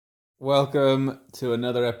Welcome to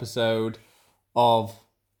another episode of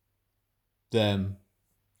Them.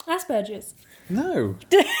 Asperger's. No.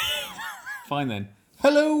 Fine then.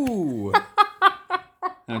 Hello.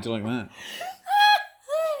 How'd you like that?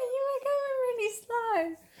 You were going really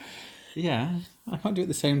slow. Yeah, I can't do it at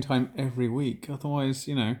the same time every week. Otherwise,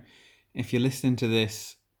 if you're listening to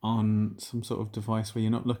this on some sort of device where you're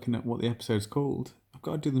not looking at what the episode's called, I've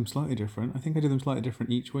got to do them slightly different. I think I do them slightly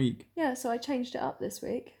different each week. Yeah, so I changed it up this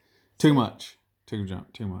week. Too much. Too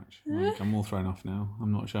much. Like, I'm all thrown off now.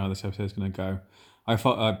 I'm not sure how this episode's going to go. I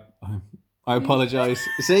apologise.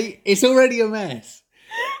 See, it's already a mess.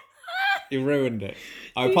 You ruined it.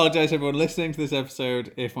 I apologise to everyone listening to this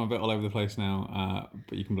episode if I'm a bit all over the place now,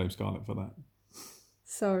 but you can blame Scarlett for that.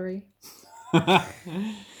 Sorry.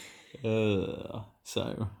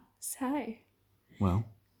 So, well,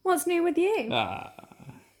 what's new with you? I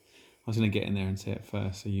was going to get in there and say it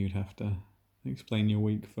first, so you'd have to explain your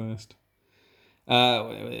week first.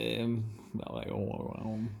 There's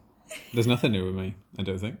nothing new with me, I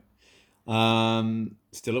don't think.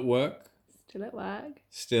 Still at work. Still at work.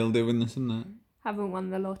 Still doing this and that. Haven't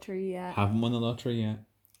won the lottery yet. Haven't won the lottery yet.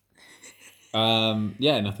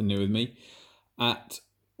 Yeah, nothing new with me at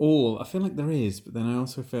all. I feel like there is, but then I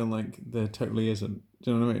also feel like there totally isn't.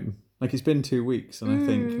 Do you know what I mean? Like, it's been 2 weeks, and I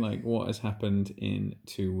think, like, what has happened in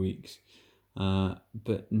 2 weeks?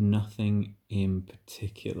 But nothing in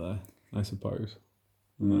particular, I suppose.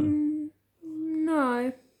 No.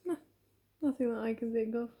 No. Nothing that I can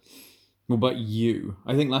think of. What about you?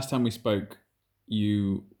 I think last time we spoke,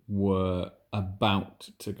 you were about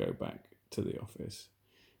to go back to the office.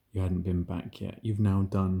 You hadn't been back yet. You've now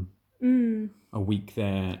done a week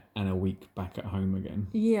there and a week back at home again.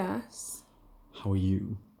 Yes. How are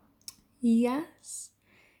you? Yes.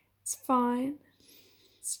 It's fine.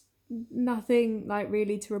 It's nothing, like,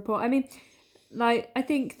 really to report. I mean, like, I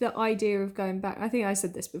think the idea of going back, I think I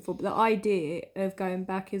said this before, but the idea of going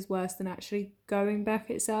back is worse than actually going back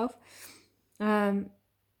itself. I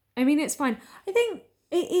mean, it's fine. I think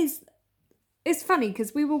it's funny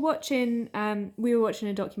because we were watching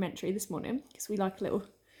a documentary this morning because we like a little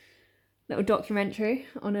documentary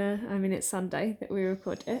on it's Sunday that we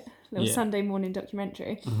record it, Sunday morning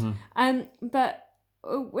documentary. But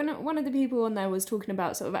when one of the people on there was talking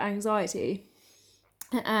about sort of anxiety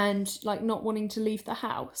and, like, not wanting to leave the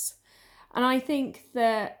house, and I think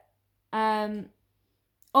that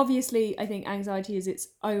obviously I think anxiety is its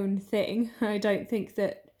own thing. I don't think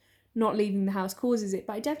that not leaving the house causes it,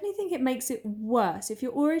 but I definitely think it makes it worse. If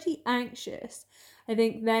you're already anxious, I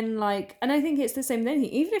think then, like, and I think it's the same thing,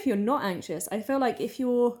 even if you're not anxious, I feel like if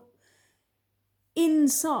you're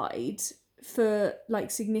inside for,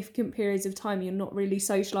 like, significant periods of time, you're not really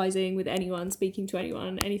socialising with anyone, speaking to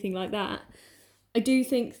anyone, anything like that, I do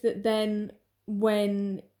think that then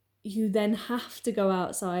when you then have to go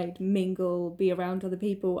outside, mingle, be around other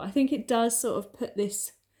people, I think it does sort of put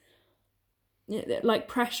this, like,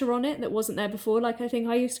 pressure on it that wasn't there before. Like, I think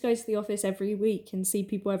I used to go to the office every week and see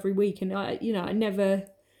people every week, and I never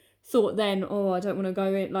thought then, oh, I don't want to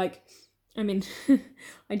go in. Like, I mean,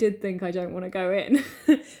 I did think I don't want to go in,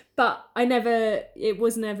 but it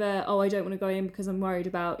was never, oh, I don't want to go in because I'm worried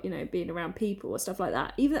about, being around people or stuff like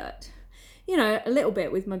that. Either, a little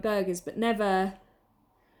bit with my burgers, but never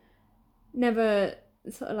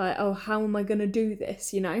sort of like, oh, how am I going to do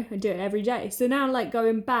this? I do it every day. So now, like,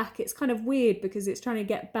 going back, it's kind of weird because it's trying to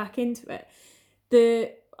get back into it.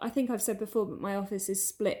 I think I've said before, but my office is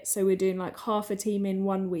split. So we're doing, like, half a team in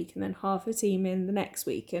 1 week and then half a team in the next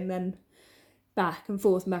week and then back and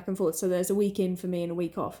forth. So there's a week in for me and a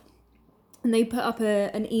week off. And they put up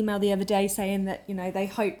an email the other day saying that, they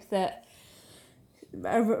hope that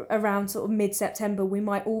around sort of mid-September, we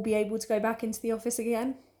might all be able to go back into the office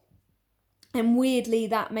again. And weirdly,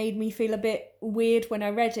 that made me feel a bit weird when I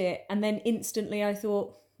read it. And then instantly I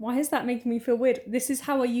thought, why is that making me feel weird? This is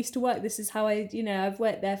how I used to work. This is how I've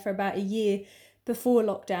worked there for about a year before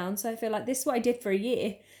lockdown. So I feel like this is what I did for a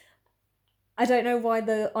year. I don't know why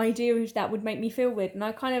the idea of that would make me feel weird. And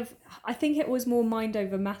I think it was more mind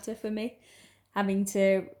over matter for me, having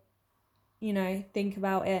to, think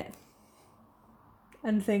about it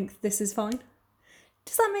and think this is fine.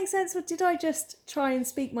 Does that make sense? Or did I just try and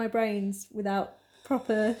speak my brains without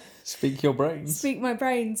proper... Speak your brains. Speak my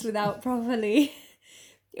brains without properly...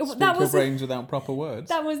 Speak your brains without proper words.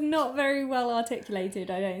 That was not very well articulated,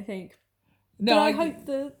 I don't think. No, but I hope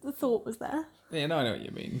the thought was there. Yeah, no, I know what you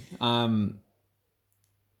mean.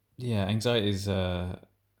 Yeah, anxiety is...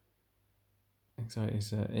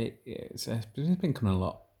 it's been coming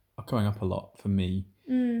up a lot for me.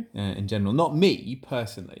 In general, not me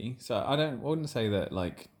personally. So I wouldn't say that,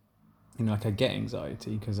 like, like I get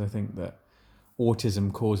anxiety because I think that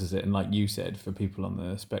autism causes it, and like you said, for people on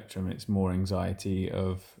the spectrum, it's more anxiety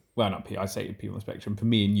of, well, not people, I say people on the spectrum, for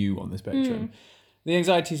me and you on the spectrum, the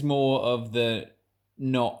anxiety is more of the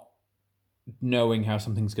not knowing how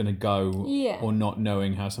something's going to go, or not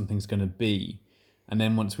knowing how something's going to be, and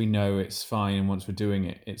then once we know it's fine, and once we're doing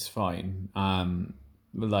it, it's fine.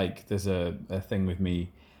 Like there's a thing with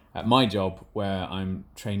me at my job where I'm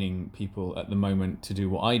training people at the moment to do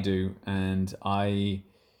what I do, and I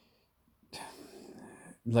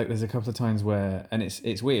like there's a couple of times where, and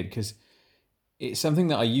it's weird because it's something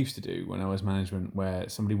that I used to do when I was management, where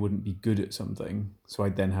somebody wouldn't be good at something, so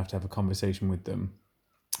I'd then have to have a conversation with them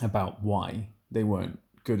about why they weren't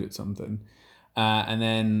good at something, and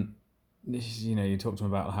then you talk to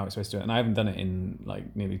them about how it's supposed to do it, and I haven't done it in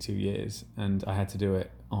like nearly 2 years, and I had to do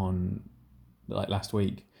it on like last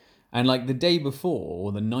week, and like the day before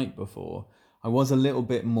or the night before, I was a little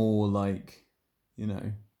bit more like,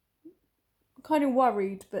 kind of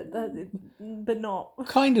worried, but not.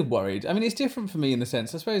 Kind of worried. I mean, it's different for me in the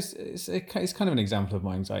sense, I suppose it's kind of an example of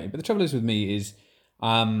my anxiety. But the trouble is with me is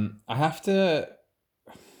I have to,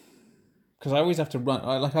 because I always have to run,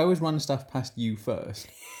 I always run stuff past you first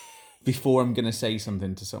before I'm going to say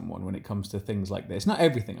something to someone when it comes to things like this. Not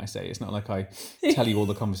everything I say. It's not like I tell you all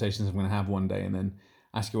the conversations I'm going to have one day and then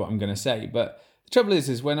ask you what I'm going to say. But the trouble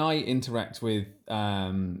is when I interact with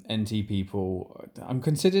NT people, I'm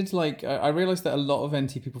considered like, I realise that a lot of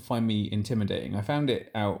NT people find me intimidating. I found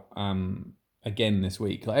it out again this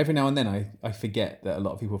week. Like every now and then I forget that a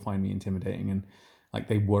lot of people find me intimidating, and like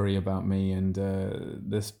they worry about me, and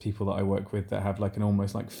there's people that I work with that have like an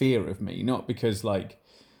almost like fear of me, not because like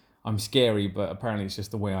I'm scary, but apparently it's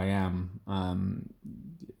just the way I am.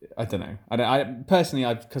 I don't know. I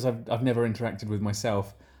personally, because I've never interacted with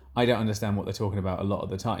myself, I don't understand what they're talking about a lot of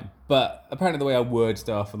the time. But apparently the way I word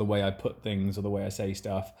stuff, or the way I put things, or the way I say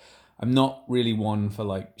stuff, I'm not really one for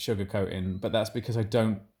like sugarcoating, but that's because I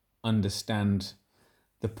don't understand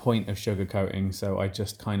the point of sugarcoating, so I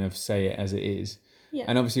just kind of say it as it is. Yeah.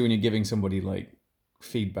 And obviously when you're giving somebody like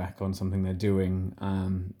feedback on something they're doing,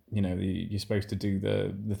 you're supposed to do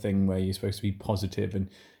the thing where you're supposed to be positive, and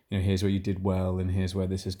here's where you did well, and here's where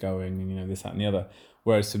this is going, and this, that, and the other.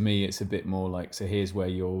 Whereas for me, it's a bit more like, so here's where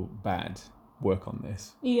you're bad, work on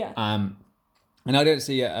this. Yeah. And I don't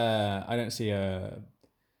see a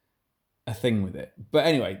thing with it. But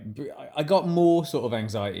anyway, I got more sort of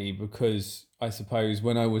anxiety because I suppose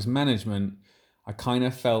when I was management, I kind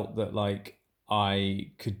of felt that like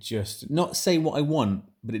I could just not say what I want,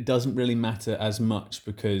 but it doesn't really matter as much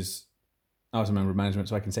because I was a member of management,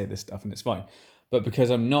 so I can say this stuff and it's fine. But because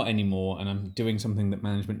I'm not anymore, and I'm doing something that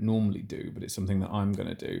management normally do, but it's something that I'm going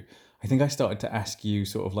to do, I think I started to ask you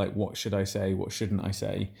sort of like, what should I say? What shouldn't I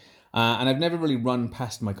say? And I've never really run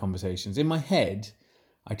past my conversations. In my head,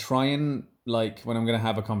 I try and like, when I'm going to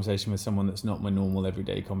have a conversation with someone that's not my normal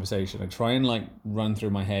everyday conversation, I try and like run through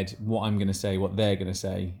my head what I'm going to say, what they're going to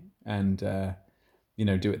say, and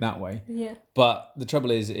do it that way. Yeah. But the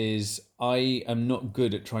trouble is I am not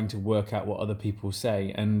good at trying to work out what other people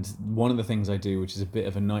say. And one of the things I do, which is a bit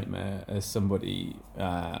of a nightmare as somebody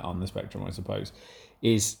on the spectrum, I suppose,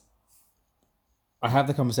 is I have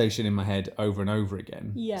the conversation in my head over and over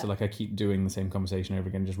again. Yeah. So like I keep doing the same conversation over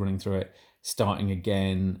again, just running through it, starting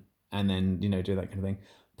again, and then, do that kind of thing.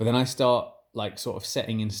 But then I start like sort of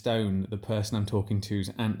setting in stone the person I'm talking to's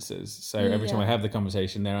answers. So every time I have the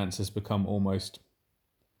conversation, their answers become almost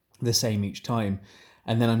the same each time.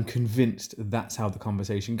 And then I'm convinced that's how the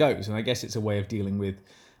conversation goes. And I guess it's a way of dealing with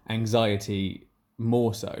anxiety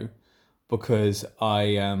more so, because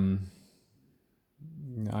I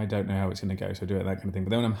don't know how it's going to go, so I do it, that kind of thing.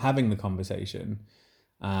 But then when I'm having the conversation,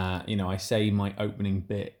 I say my opening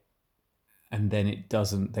bit, and then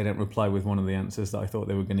they don't reply with one of the answers that I thought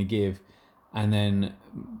they were going to give. And then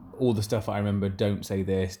all the stuff I remember, don't say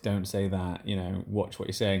this, don't say that, watch what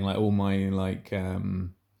you're saying, like all my like,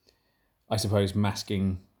 I suppose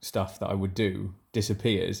masking stuff that I would do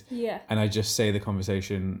disappears. Yeah. And I just say the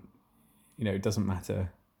conversation, it doesn't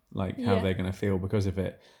matter like how they're going to feel because of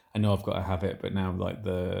it. I know I've got to have it, but now like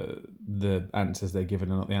the answers they're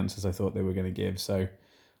given are not the answers I thought they were going to give. So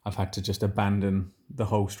I've had to just abandon the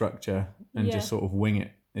whole structure and just sort of wing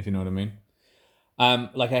it, if you know what I mean.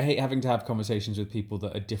 Like I hate having to have conversations with people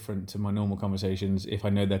that are different to my normal conversations if I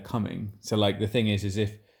know they're coming. So like the thing is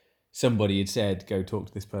if somebody had said, go talk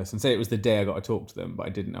to this person, say it was the day I got to talk to them, but I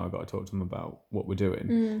didn't know I got to talk to them about what we're doing.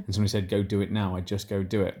 And somebody said, go do it now, I'd just go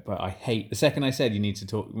do it. But I hate, the second I said you need to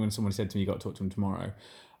talk, when someone said to me, you got to talk to them tomorrow,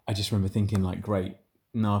 I just remember thinking like, great,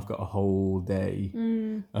 now I've got a whole day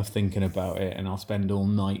of thinking about it, and I'll spend all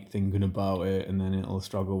night thinking about it, and then it'll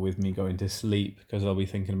struggle with me going to sleep because I'll be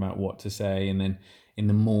thinking about what to say, and then in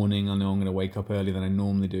the morning I know I'm going to wake up earlier than I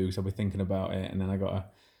normally do because I'll be thinking about it, and then I got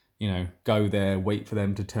to, go there, wait for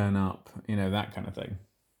them to turn up, that kind of thing.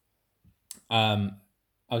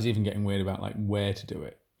 I was even getting weird about like where to do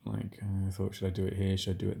it. Like I thought, should I do it here?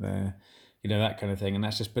 Should I do it there? That kind of thing. And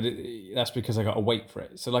that's just, but that's because I got to wait for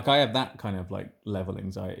it. So like I have that kind of like level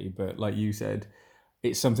anxiety, but like you said,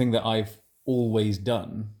 it's something that I've always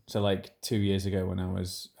done. So like 2 years ago when I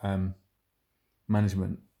was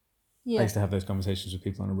management, I used to have those conversations with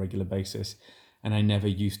people on a regular basis, and I never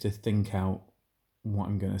used to think out what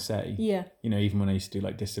I'm going to say. Yeah. Even when I used to do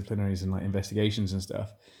like disciplinaries and like investigations and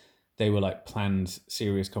stuff, they were like planned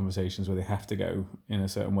serious conversations where they have to go in a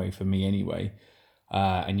certain way for me anyway.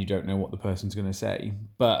 And you don't know what the person's going to say.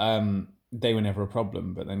 But they were never a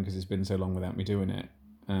problem. But then because it's been so long without me doing it,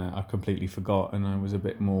 I completely forgot, and I was a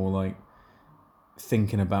bit more like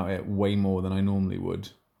thinking about it way more than I normally would.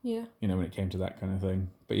 Yeah. When it came to that kind of thing.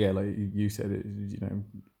 But yeah, like you said, it,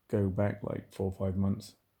 go back like 4 or 5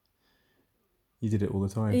 months. You did it all the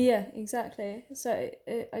time. Yeah, exactly. So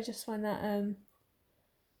I just find that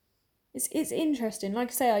it's interesting. Like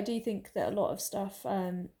I say, I do think that a lot of stuff.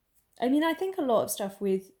 I think a lot of stuff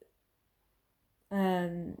with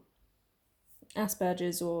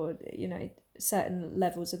Asperger's or certain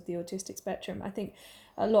levels of the autistic spectrum. I think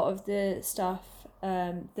a lot of the stuff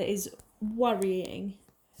that is worrying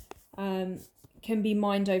can be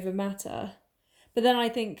mind over matter, but then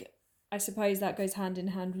I suppose that goes hand in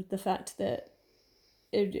hand with the fact that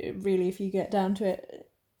it really, if you get down to it,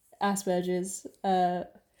 Asperger's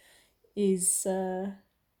is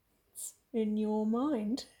in your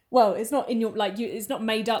mind. Well, it's not in your it's not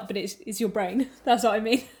made up, but it's your brain. That's what I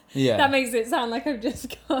mean. Yeah. That makes it sound like I've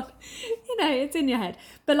just gone, it's in your head.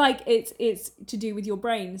 But like it's to do with your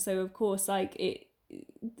brain. So of course, like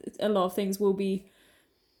a lot of things will be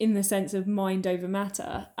in the sense of mind over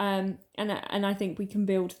matter. And I think we can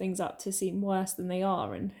build things up to seem worse than they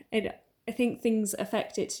are. And I think things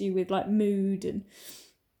affect it to you with like mood and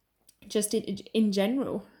just in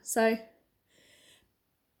general. So,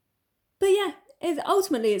 but yeah,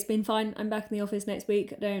 ultimately it's been fine. I'm back in the office next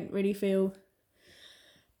week. I don't really feel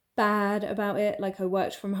bad about it. Like I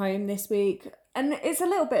worked from home this week, and it's a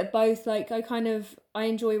little bit of both. Like I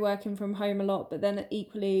enjoy working from home a lot, but then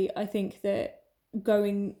equally I think that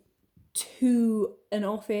going to an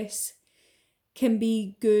office can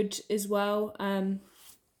be good as well.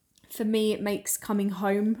 For me, it makes coming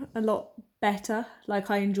home a lot better. Like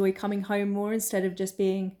I enjoy coming home more instead of just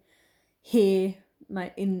being here,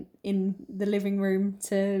 like in the living room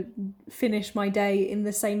to finish my day in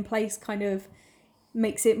the same place. Kind of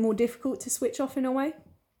makes it more difficult to switch off in a way.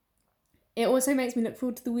 It also makes me look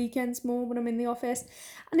forward to the weekends more when I'm in the office,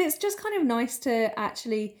 and it's just kind of nice to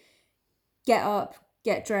actually get up,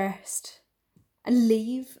 get dressed, and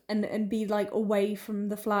leave and be like away from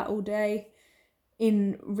the flat all day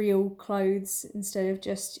in real clothes instead of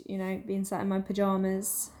just being sat in my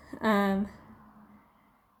pajamas. So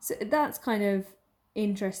that's kind of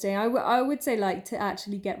interesting. I would say like to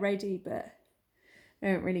actually get ready, but I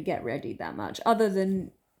don't really get ready that much other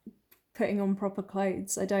than putting on proper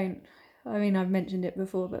clothes. I've mentioned it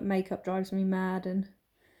before, but makeup drives me mad, and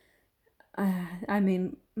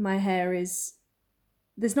my hair is,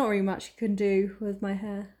 there's not really much you can do with my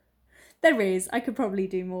hair. There is. I could probably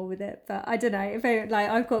do more with it, but I don't know.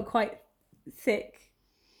 I've got quite thick,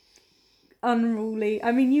 unruly.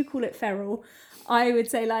 You call it feral. I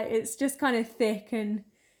would say it's just kind of thick and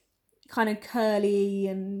kind of curly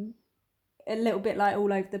and a little bit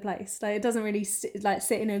all over the place. It doesn't really sit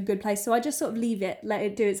in a good place. So I just sort of leave it, let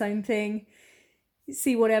it do its own thing,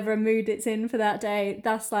 see whatever mood it's in for that day.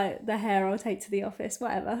 That's the hair I'll take to the office,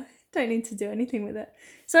 whatever. Don't need to do anything with it.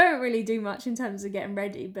 So I don't really do much in terms of getting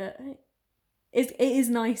ready, but it is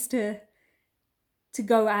nice to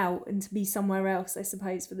go out and to be somewhere else, I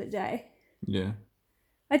suppose, for the day. Yeah.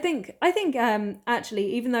 I think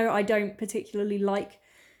actually, even though I don't particularly like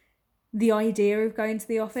the idea of going to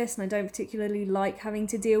the office and I don't particularly like having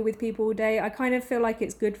to deal with people all day, I kind of feel like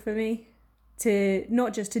it's good for me to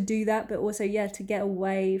not just to do that, but also to get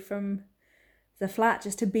away from the flat,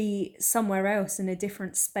 just to be somewhere else in a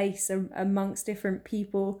different space amongst different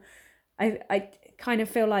people. I kind of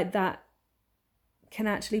feel like that can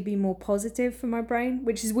actually be more positive for my brain,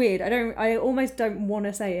 which is weird. I almost don't want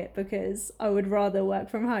to say it because I would rather work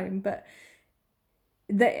from home, but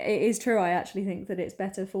it is true. I actually think that it's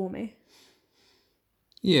better for me.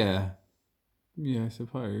 Yeah, I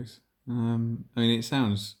suppose. It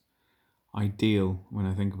sounds ideal when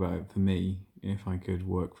I think about it for me. if I could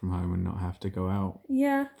work from home and not have to go out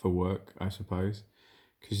Yeah. for work, I suppose,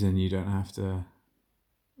 because then you don't have to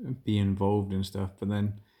be involved in stuff. But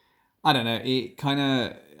then, I don't know, it kind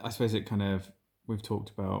of, I suppose it kind of, we've talked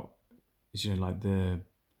about, like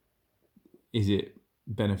is it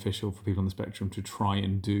beneficial for people on the spectrum to try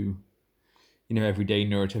and do, everyday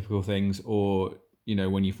neurotypical things, or,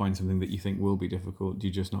 when you find something that you think will be difficult, do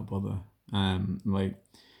you just not bother? Like,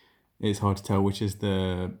 it's hard to tell which is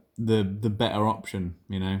the better option,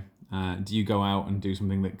 do you go out and do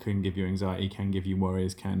something that can give you anxiety, can give you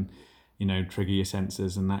worries, can, trigger your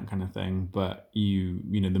senses and that kind of thing, but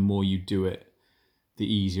the more you do it, the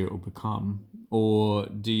easier it will become? Or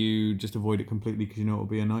do you just avoid it completely because it will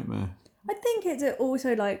be a nightmare? I think it's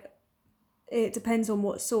also like, it depends on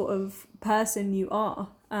what sort of person you are,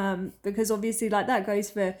 because obviously like that goes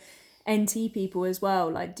for NT people as well.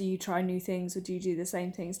 Like, do you try new things or do you do the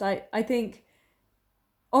same things? Like, I think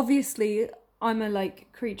obviously I'm a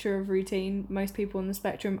like creature of routine. Most people on the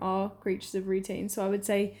spectrum are creatures of routine, so I would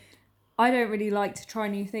say I don't really like to try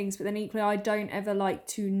new things, but then equally I don't ever like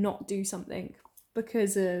to not do something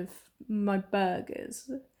because of my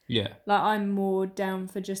burgers. Yeah. Like, I'm more down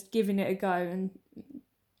for just giving it a go and,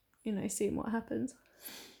 seeing what happens.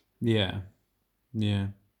 Yeah, you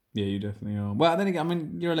definitely are. Well, then again, I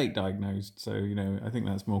mean, you're late diagnosed, so, I think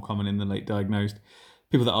that's more common in the late diagnosed.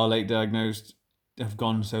 People that are late diagnosed have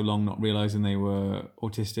gone so long not realising they were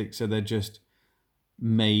autistic, so they're just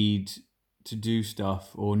made to do stuff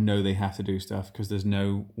or know they have to do stuff because there's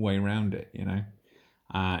no way around it,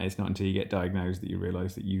 It's not until you get diagnosed that you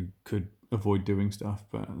realise that you could avoid doing stuff.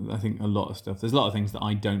 But I think there's a lot of things that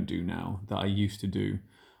I don't do now that I used to do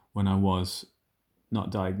when I was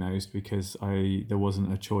not diagnosed, because there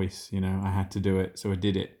wasn't a choice, I had to do it, so I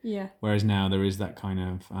did it. Yeah. Whereas now there is that kind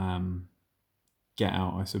of get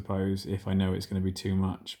out, I suppose, if I know it's going to be too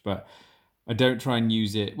much. But I don't try and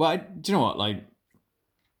use it. Well, do you know what? Like,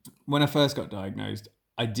 when I first got diagnosed,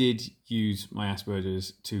 I did use my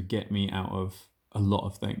Asperger's to get me out of a lot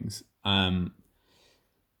of things.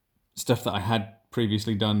 Stuff that I had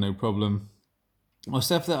previously done, no problem. Or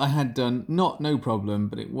stuff that I had done, not no problem,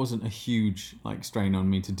 but it wasn't a huge like strain on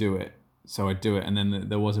me to do it. So I'd do it. And then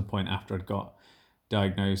there was a point after I'd got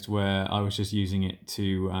diagnosed where I was just using it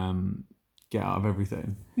to get out of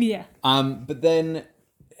everything. Yeah. But then,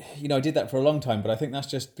 I did that for a long time, but I think that's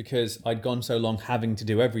just because I'd gone so long having to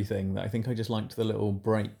do everything that I think I just liked the little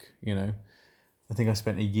break, I think I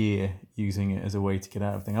spent a year using it as a way to get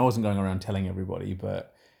out of things. I wasn't going around telling everybody,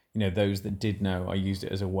 but, those that did know, I used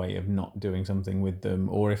it as a way of not doing something with them,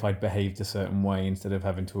 or if I'd behaved a certain way, instead of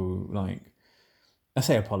having to, like, I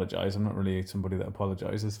say apologise. I'm not really somebody that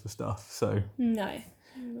apologises for stuff, so... No.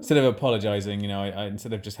 Instead of apologising, I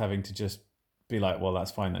instead of just having to just be like, well,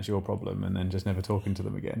 that's fine, that's your problem, and then just never talking to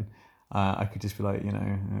them again, I could just be like,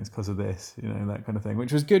 it's because of this, that kind of thing,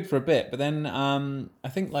 which was good for a bit. But then I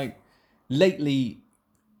think, like, lately,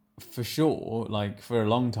 for sure, like for a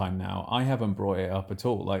long time now, I haven't brought it up at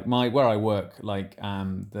all. Like, where I work, like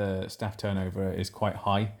the staff turnover is quite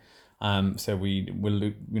high, so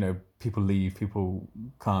we'll people leave, people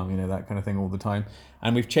come, that kind of thing all the time,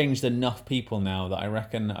 and we've changed enough people now that I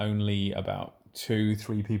reckon only about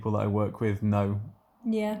 2-3 people that I work with know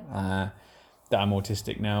that I'm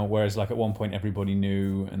autistic now, whereas like at one point everybody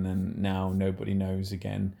knew, and then now nobody knows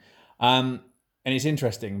again. And it's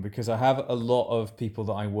interesting because I have a lot of people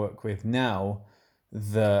that I work with now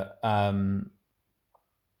that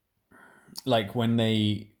like when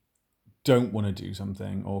they don't want to do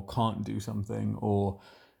something or can't do something, or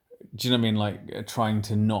do you know what I mean, like trying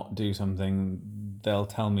to not do something, they'll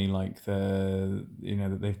tell me like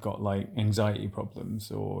that they've got like anxiety problems,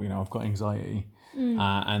 or I've got anxiety,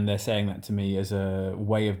 and they're saying that to me as a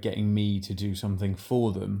way of getting me to do something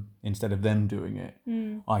for them instead of them doing it.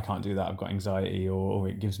 I can't do that, I've got anxiety, or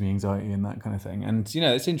it gives me anxiety, and that kind of thing. And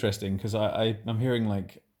it's interesting because I'm hearing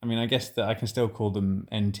like, I guess that I can still call them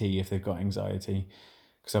NT if they've got anxiety,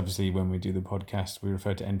 because obviously when we do the podcast we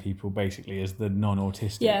refer to N people basically as the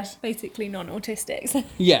non-autistics. Yeah, basically non-autistics.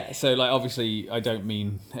 Yeah, so like obviously I don't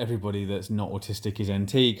mean everybody that's not autistic is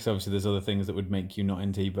NT, because obviously there's other things that would make you not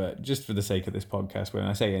NT, but just for the sake of this podcast, when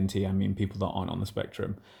I say NT I mean people that aren't on the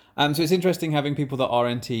spectrum. So it's interesting having people that are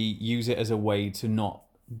NT use it as a way to not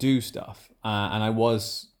do stuff, and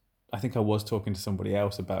I think I was talking to somebody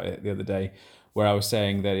else about it the other day, where I was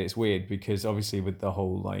saying that it's weird because obviously with the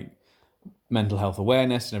whole like mental health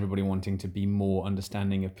awareness and everybody wanting to be more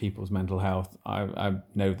understanding of people's mental health, I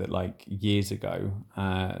know that like years ago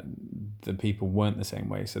the people weren't the same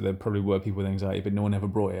way, so there probably were people with anxiety but no one ever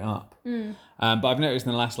brought it up. But I've noticed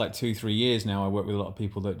in the last like 2-3 years now I work with a lot of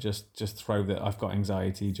people that just throw that I've got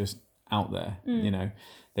anxiety just out there. You know,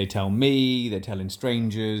 they tell me, they're telling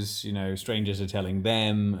strangers, you know, strangers are telling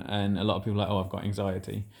them, and a lot of people are like, oh, I've got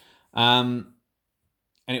anxiety. And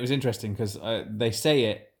it was interesting because they say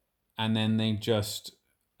it and then they just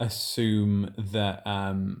assume that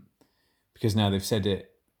because now they've said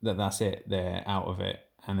it, that's it, they're out of it,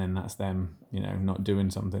 and then that's them, you know, not doing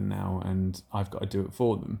something now, and I've got to do it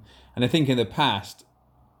for them. And I think in the past,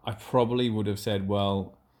 I probably would have said,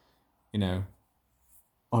 well, you know,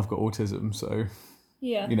 I've got autism, so,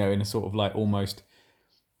 Yeah. you know, in a sort of like almost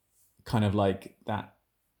kind of like that,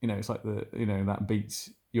 you know, it's like the, you know, that beats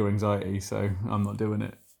your anxiety, so I'm not doing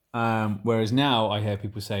it. Whereas now I hear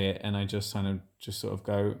people say it and I just kind of just sort of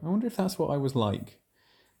go, I wonder if that's what I was like.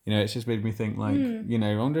 You know, it's just made me think like, you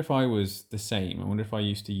know, I wonder if I was the same. I wonder if I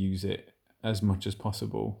used to use it as much as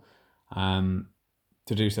possible to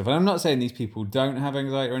do stuff. And I'm not saying these people don't have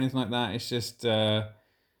anxiety or anything like that. It's just, it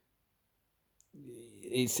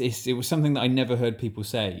was something that I never heard people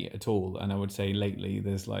say at all. And I would say lately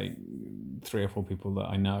there's like 3 or 4 people that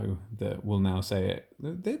I know that will now say it.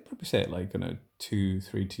 They probably say it like on a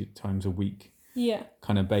 2-3 times a week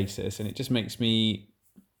kind of basis. And it just makes me...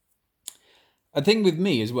 A thing with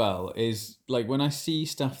me as well is like when I see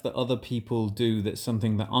stuff that other people do that's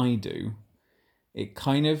something that I do, it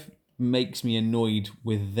kind of makes me annoyed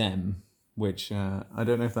with them, which I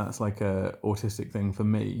don't know if that's like a autistic thing for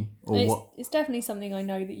me or what. It's definitely something I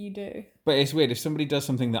know that you do. But it's weird if somebody does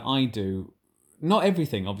something that I do, not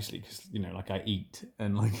everything obviously, because you know, like I eat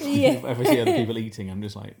and like if I see other people eating, I'm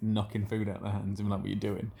just like knocking food out their hands and I'm like, what are you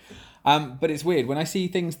doing? But it's weird when I see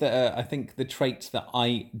things that are, I think the traits that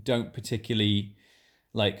I don't particularly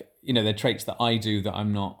like, you know, they're traits that I do that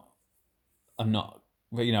I'm not,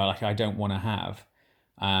 you know, like I don't want to have,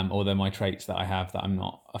 or they're my traits that I have that I'm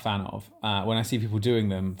not a fan of. When I see people doing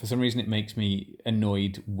them, for some reason it makes me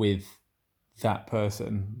annoyed with that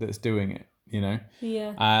person that's doing it, you know?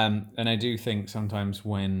 Yeah. And I do think sometimes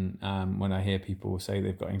when I hear people say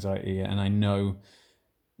they've got anxiety and I know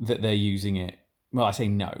that they're using it, well, I say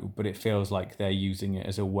no, but it feels like they're using it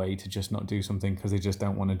as a way to just not do something because they just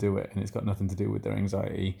don't want to do it and it's got nothing to do with their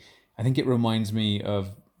anxiety. I think it reminds me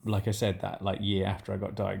of, like I said, that like year after I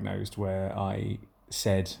got diagnosed where I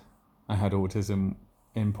said I had autism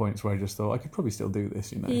in points where I just thought I could probably still do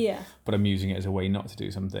this, you know? Yeah. But I'm using it as a way not to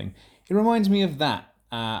do something. It reminds me of that,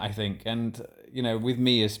 I think. And, you know, with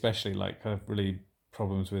me especially, like I have really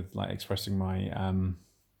problems with like expressing my,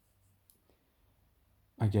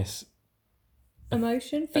 I guess...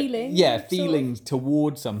 Emotion, feeling. feelings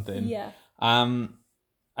towards something. Yeah.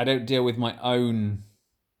 I don't deal with my own,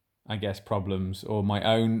 I guess, problems or my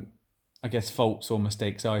own, I guess, faults or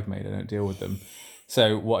mistakes I've made. I don't deal with them.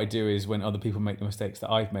 So what I do is when other people make the mistakes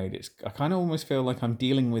that I've made, I kind of almost feel like I'm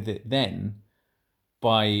dealing with it then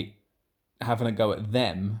by having a go at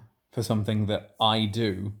them for something that I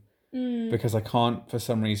do because I can't, for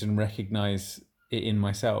some reason, recognize it in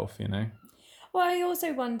myself, you know? Well, I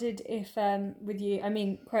also wondered if, with you, I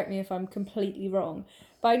mean, correct me if I'm completely wrong,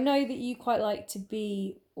 but I know that you quite like to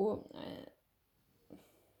be, or,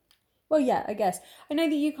 well, yeah, I guess. I know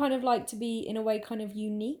that you kind of like to be, in a way, kind of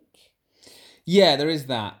unique. Yeah, there is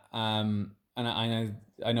that. And I know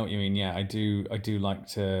what you mean. Yeah, I do like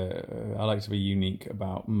to, I like to be unique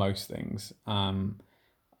about most things.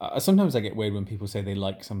 Sometimes I get weird when people say they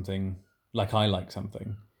like something, like I like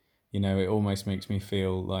something. You know, it almost makes me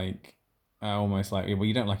feel like, almost like, well,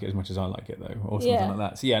 you don't like it as much as I like it though, or something like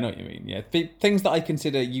that. So yeah, I know what you mean. Yeah, things that I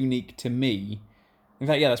consider unique to me. In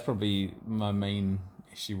fact, yeah, that's probably my main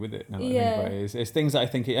issue with it. Now that I think about it, it's things that I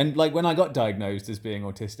think, and like when I got diagnosed as being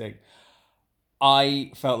autistic,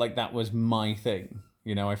 I felt like that was my thing.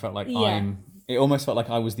 You know, I felt like it almost felt like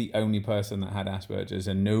I was the only person that had Asperger's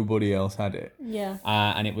and nobody else had it. Yeah.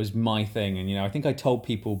 And it was my thing. And, you know, I think I told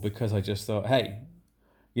people because I just thought, hey,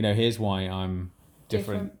 you know, here's why I'm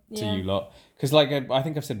different to you lot. Because like I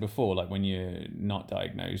think I've said before, like when you're not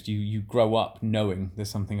diagnosed, you grow up knowing there's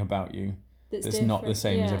something about you that's not the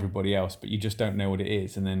same as everybody else, but you just don't know what it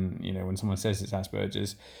is. And then, you know, when someone says it's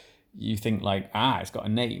Asperger's, you think like, it's got a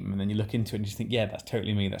name. And then you look into it and you just think, yeah, that's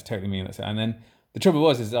totally me. That's totally me. That's it. And then the trouble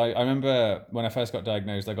is I remember when I first got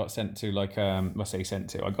diagnosed, I got sent to like, I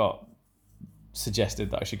got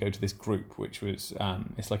suggested that I should go to this group, which was,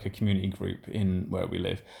 it's like a community group in where we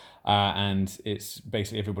live. And it's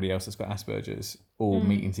basically everybody else that's got Asperger's all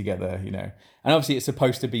meeting together, you know. And obviously it's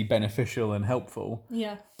supposed to be beneficial and helpful.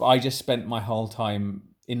 Yeah. But I just spent my whole time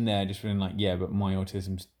in there just feeling like, yeah, but my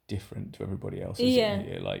autism's different to everybody else's. Yeah. Like, do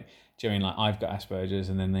you know what I mean? Like I've got Asperger's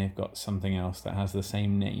and then they've got something else that has the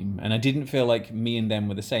same name. And I didn't feel like me and them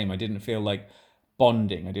were the same. I didn't feel like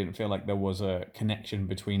bonding. I didn't feel like there was a connection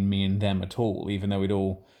between me and them at all, even though we'd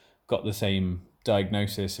all got the same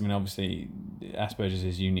diagnosis. I mean, obviously, Asperger's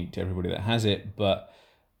is unique to everybody that has it, but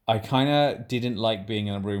I kind of didn't like being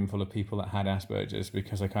in a room full of people that had Asperger's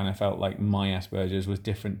because I kind of felt like my Asperger's was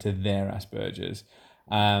different to their Asperger's.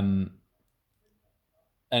 And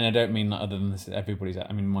I don't mean that other than this, everybody's.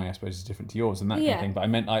 I mean, my Asperger's is different to yours and that kind of Yeah. thing. But I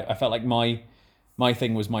meant I felt like my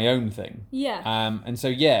thing was my own thing. Yeah. And so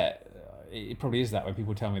yeah, it probably is that when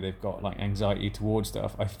people tell me they've got like anxiety towards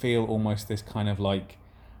stuff. I feel almost this kind of like,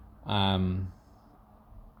 I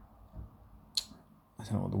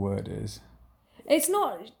don't know what the word is. It's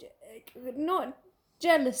not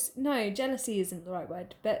jealous. No, jealousy isn't the right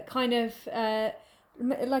word, but kind of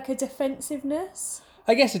like a defensiveness.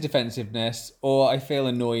 I guess a defensiveness, or I feel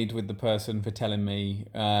annoyed with the person for telling me.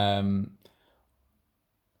 And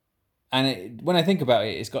when I think about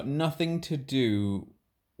it, it's got nothing to do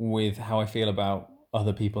with how I feel about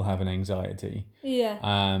other people having anxiety.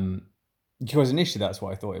 Yeah. Because initially that's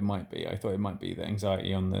what I thought it might be. I thought it might be that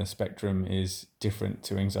anxiety on the spectrum is different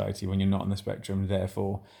to anxiety when you're not on the spectrum.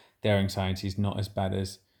 Therefore, their anxiety is not as bad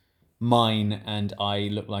as mine, and I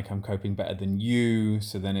look like I'm coping better than you.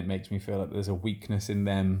 So then it makes me feel like there's a weakness in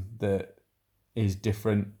them that is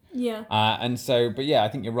different. Yeah. And so, but yeah, I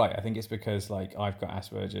think you're right. I think it's because like I've got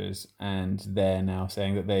Asperger's and they're now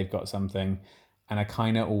saying that they've got something. And I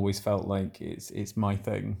kind of always felt like it's my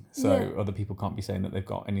thing. So other people can't be saying that they've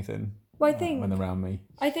got anything. Well, I think when they're around me.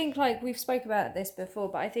 I think like we've spoke about this before,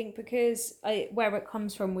 but I think because where it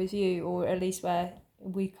comes from with you, or at least where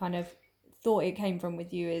we kind of thought it came from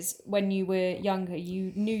with you, is when you were younger,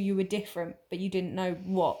 you knew you were different, but you didn't know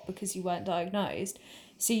what because you weren't diagnosed.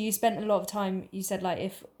 So you spent a lot of time. You said like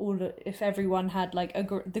if everyone had like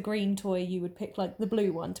the green toy, you would pick like the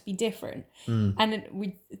blue one to be different. And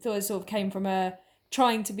we thought it sort of came from a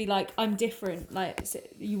trying to be like, I'm different. Like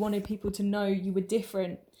you wanted people to know you were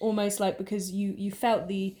different, almost like because you felt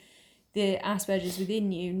the Asperger's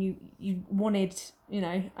within you, and you wanted,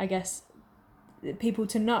 I guess, people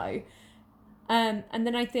to know. And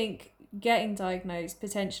then I think getting diagnosed,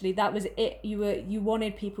 potentially that was it. You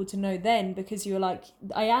wanted people to know then because you were like,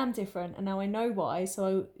 I am different, and now I know why.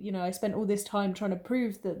 So I spent all this time trying to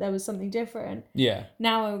prove that there was something different. Yeah.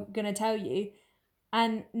 Now I'm gonna tell you,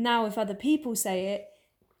 and now if other people say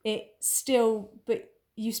it still. But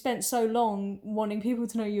you spent so long wanting people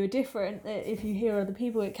to know you were different that if you hear other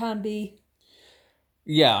people, it can be.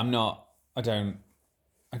 Yeah, I'm not. I don't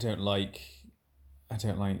like.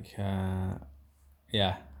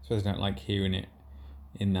 Yeah, I suppose I don't like hearing it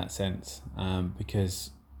in that sense,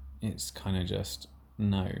 because it's kind of just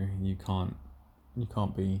no, you can't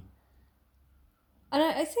be. And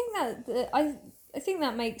I think that I think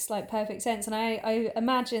that makes like perfect sense, and I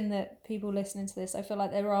imagine that people listening to this, I feel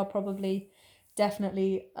like there are probably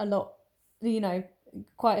definitely a lot,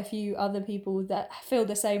 quite a few other people that feel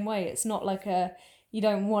the same way. It's not like you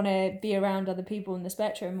don't want to be around other people in the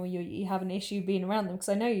spectrum, or you have an issue being around them, because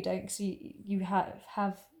I know you don't, because you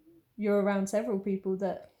you're around several people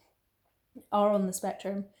that are on the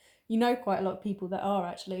spectrum. You know quite a lot of people that are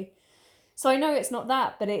actually. So I know it's not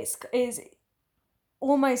that, but it's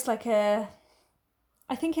almost like I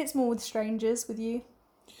think it's more with strangers with you.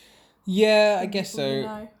 Yeah, I guess so. You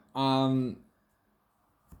know.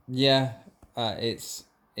 Yeah, it's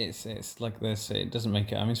like this. It doesn't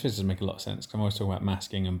make it. I mean, I suppose it doesn't make a lot of sense because I'm always talking about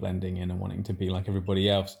masking and blending in and wanting to be like everybody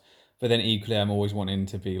else. But then equally, I'm always wanting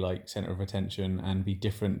to be like center of attention and be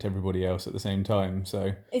different to everybody else at the same time.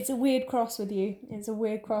 So it's a weird cross with you. It's a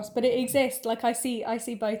weird cross, but it exists. Like I see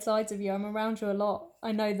both sides of you. I'm around you a lot.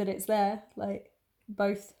 I know that it's there. Like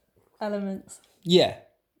both elements. Yeah.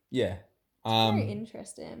 Very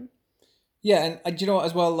interesting. Yeah, and do you know what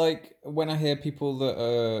as well? Like when I hear people that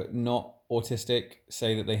are not autistic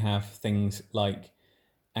say that they have things like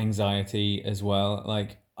anxiety as well,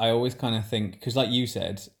 like I always kind of think, because like you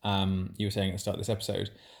said, you were saying at the start of this episode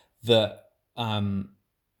that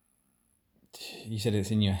you said it's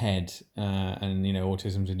in your head, and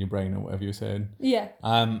autism's in your brain or whatever you were saying. Yeah.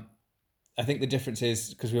 I think the difference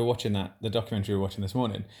is because we were watching the documentary we were watching this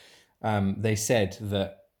morning. They said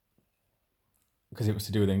that because it was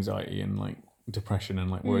to do with anxiety and like depression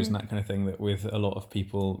and like worries and that kind of thing, that with a lot of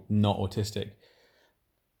people not autistic,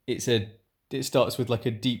 it starts with like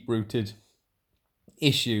a deep rooted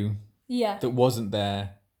issue that wasn't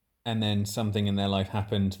there, and then something in their life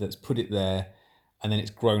happened that's put it there, and then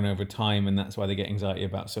it's grown over time, and that's why they get anxiety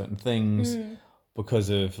about certain things because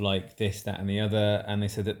of like this, that, and the other. And they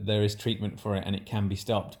said that there is treatment for it and it can be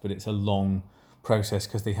stopped, but it's a long process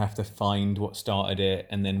because they have to find what started it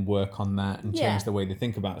and then work on that and change the way they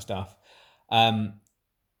think about stuff.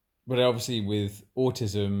 But obviously with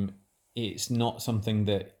autism, it's not something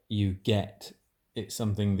that you get it's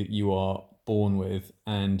something that you are born with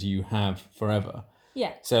and you have forever.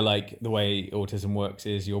 Yeah. So like the way autism works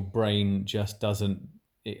is your brain just doesn't.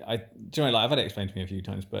 Do you know, like I've had it explained to me a few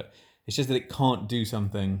times, but it's just that it can't do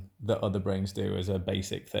something that other brains do as a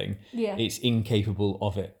basic thing. Yeah. It's incapable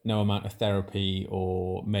of it. No amount of therapy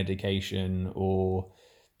or medication or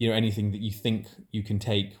anything that you think you can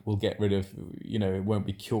take will get rid of. It won't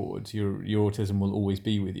be cured. Your autism will always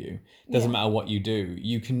be with you. Doesn't matter what you do.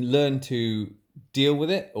 You can learn to deal with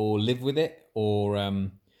it or live with it, or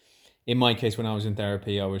in my case, when I was in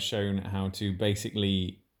therapy, I was shown how to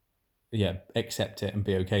basically, accept it and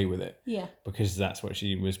be okay with it. Yeah. Because that's what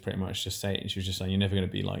she was pretty much just saying. She was just saying, you're never going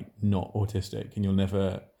to be like not autistic, and you'll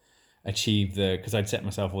never achieve because I'd set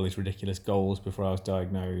myself all these ridiculous goals before I was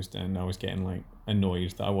diagnosed, and I was getting like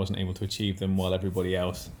annoyed that I wasn't able to achieve them while everybody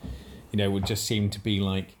else, would just seem to be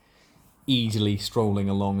like easily strolling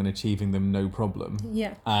along and achieving them no problem.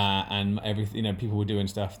 Yeah. And everything, people were doing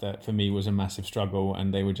stuff that for me was a massive struggle,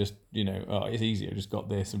 and they were just, oh, it's easy, I just got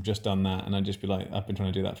this, I've just done that, and I'd just be like, I've been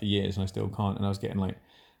trying to do that for years and I still can't. And I was getting like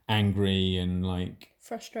angry and like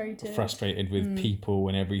frustrated with people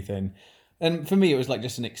and everything. And for me, it was like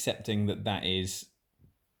just an accepting that is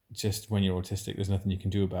just, when you're autistic, there's nothing you can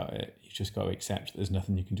do about it. You just got to accept that there's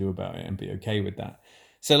nothing you can do about it and be okay with that.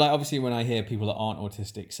 So like, obviously when I hear people that aren't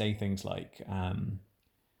autistic say things like,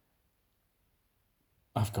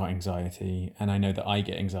 I've got anxiety and I know that I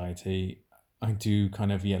get anxiety, I do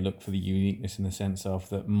kind of, look for the uniqueness in the sense of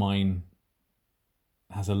that mine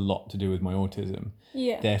has a lot to do with my autism.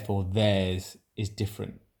 Yeah. Therefore theirs is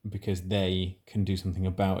different because they can do something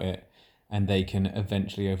about it, and they can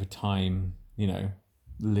eventually over time,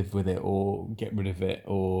 live with it or get rid of it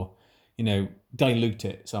or, dilute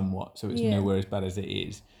it somewhat so it's nowhere as bad as it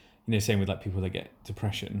is. Same with like people that get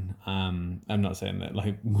depression. I'm not saying that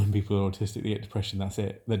like when people are autistic they get depression, that's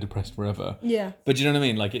it, they're depressed forever. Yeah. But do you know what I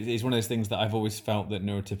mean? Like it's one of those things that I've always felt that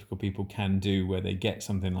neurotypical people can do, where they get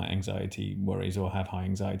something like anxiety worries or have high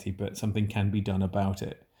anxiety, but something can be done about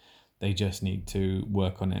it. They just need to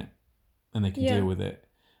work on it and they can deal with it.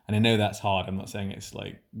 And I know that's hard. I'm not saying it's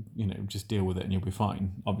like, just deal with it and you'll be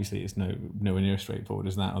fine. Obviously, it's nowhere near as straightforward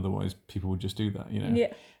as that. Otherwise, people would just do that, Yeah.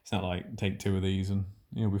 It's not like take 2 of these and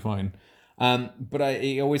you'll be fine. But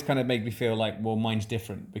it always kind of made me feel like, well, mine's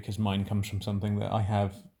different because mine comes from something that I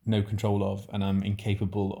have no control of and I'm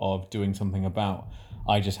incapable of doing something about.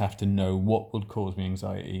 I just have to know what would cause me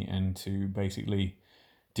anxiety and to basically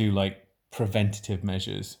do like preventative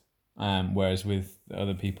measures. Whereas with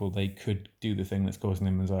other people, they could do the thing that's causing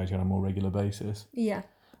them anxiety on a more regular basis. Yeah.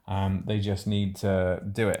 They just need to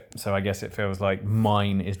do it. So I guess it feels like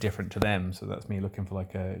mine is different to them. So that's me looking for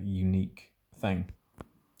like a unique thing.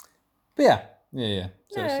 But yeah.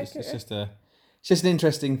 So it's just an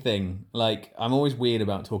interesting thing. Like I'm always weird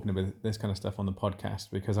about talking about this kind of stuff on the podcast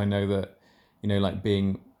because I know that, like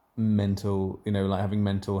being mental, like having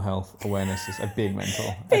mental health awareness is being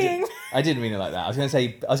mental. I didn't mean it like that. I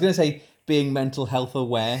was gonna say being mental health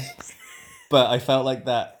aware, but I felt like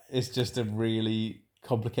that is just a really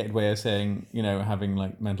complicated way of saying, having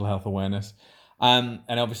like mental health awareness. And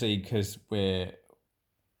obviously because we're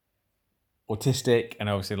autistic and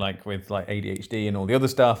obviously like with like ADHD and all the other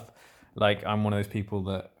stuff, like I'm one of those people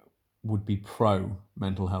that would be pro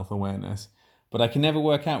mental health awareness, but I can never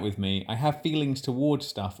work out with me. I have feelings towards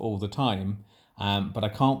stuff all the time. But I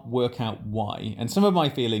can't work out why. And some of my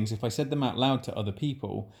feelings, if I said them out loud to other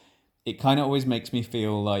people, it kind of always makes me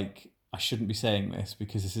feel like I shouldn't be saying this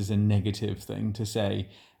because this is a negative thing to say.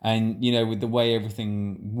 And, with the way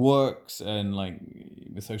everything works and like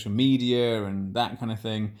with social media and that kind of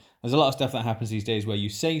thing, there's a lot of stuff that happens these days where you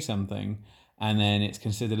say something and then it's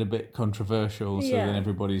considered a bit controversial. So then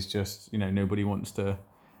everybody's just, nobody wants to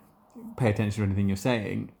pay attention to anything you're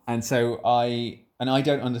saying. And so I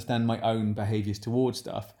don't understand my own behaviours towards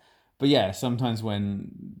stuff. But yeah, sometimes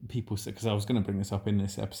when people say, because I was going to bring this up in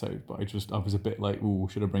this episode, but I was a bit like, ooh,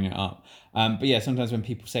 should I bring it up? But yeah, sometimes when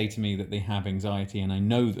people say to me that they have anxiety and I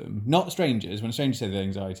know them, not strangers, when strangers say they have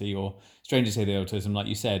anxiety or strangers say they have autism, like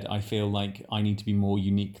you said, I feel like I need to be more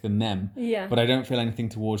unique than them. Yeah. But I don't feel anything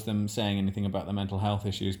towards them saying anything about their mental health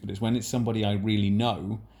issues. But it's when it's somebody I really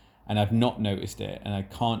know and I've not noticed it and I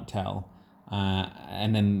can't tell.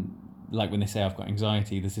 And then like when they say I've got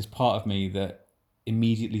anxiety, there's this part of me that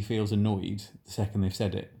immediately feels annoyed the second they've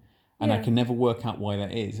said it. And I can never work out why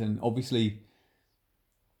that is. And obviously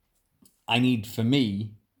I need to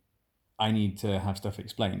have stuff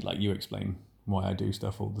explained. Like you explain why I do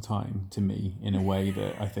stuff all the time to me in a way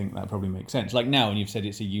that I think that probably makes sense. Like now, when you've said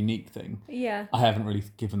it's a unique thing, I haven't really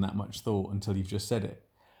given that much thought until you've just said it.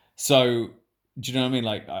 So do you know what I mean?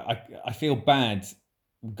 Like I feel bad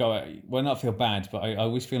not feel bad, but I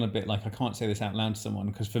always feel a bit like I can't say this out loud to someone,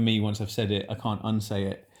 because for me, once I've said it, I can't unsay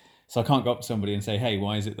it. So I can't go up to somebody and say, hey,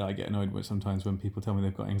 why is it that I get annoyed with sometimes when people tell me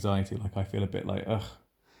they've got anxiety? Like, I feel a bit like, ugh,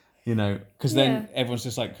 because then everyone's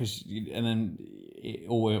just like, and then it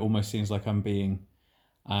almost seems like I'm being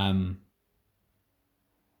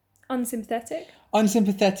unsympathetic,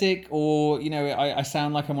 or, I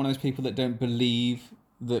sound like I'm one of those people that don't believe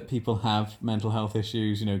that people have mental health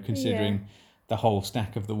issues, considering the whole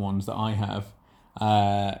stack of the ones that I have.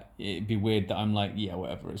 It'd be weird that I'm like, yeah,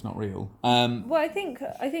 whatever, it's not real. Well, I think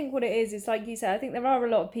what it is like you said, I think there are a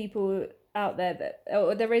lot of people out there that,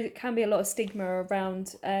 or can be a lot of stigma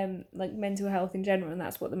around like mental health in general, and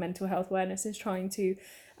that's what the mental health awareness is trying to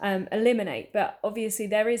eliminate. But obviously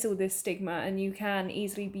there is all this stigma, and you can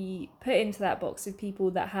easily be put into that box of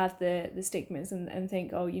people that have the stigmas and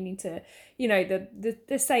think, oh, you need to,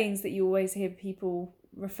 the sayings that you always hear people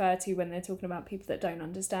refer to when they're talking about people that don't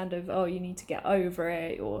understand, of, oh, you need to get over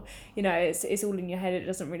it, or it's all in your head, it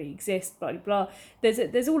doesn't really exist, blah blah blah.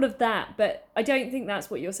 There's all of that, but I don't think that's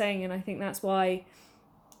what you're saying, and I think that's why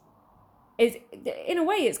in a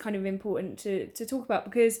way it's kind of important to talk about,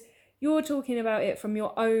 because you're talking about it from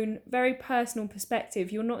your own very personal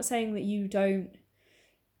perspective. You're not saying that you don't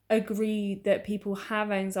agree that people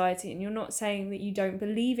have anxiety, and you're not saying that you don't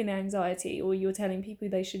believe in anxiety, or you're telling people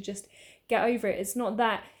they should just get over it. It's not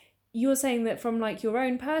that. You're saying that from like your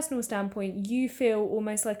own personal standpoint, you feel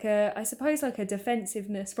almost like a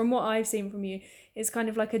defensiveness. From what I've seen from you, it's kind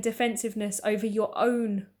of like a defensiveness over your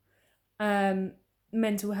own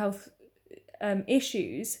mental health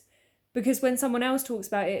issues, because when someone else talks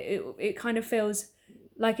about it, it kind of feels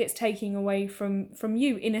like it's taking away from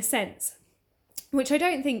you in a sense. Which I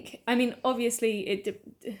don't think, I mean, obviously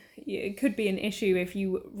it could be an issue if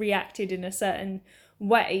you reacted in a certain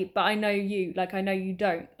way, but I know you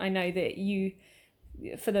don't. I know that you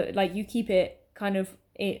keep it kind of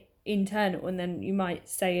internal, and then you might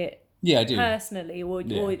say it I do. personally, or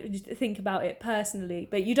think about it personally,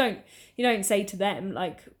 but you don't say to them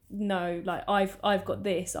like, no, like I've got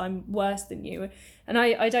this, I'm worse than you. And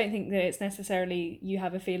I don't think that it's necessarily you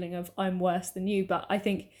have a feeling of I'm worse than you, but I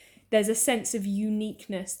think there's a sense of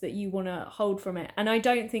uniqueness that you want to hold from it. And I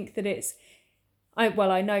don't think that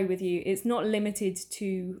I know with you, it's not limited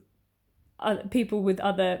to people with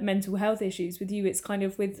other mental health issues. With you, it's kind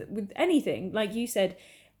of with anything. Like you said,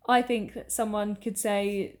 I think that someone could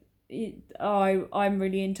say, oh, I'm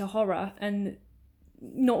really into horror, and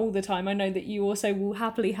not all the time. I know that you also will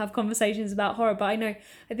happily have conversations about horror, but I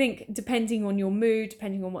think depending on your mood,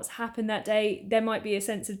 depending on what's happened that day, there might be a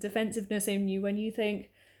sense of defensiveness in you when you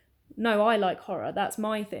think, no, I like horror, that's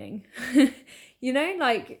my thing.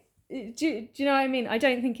 Like, do you know what I mean? I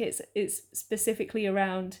don't think it's specifically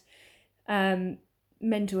around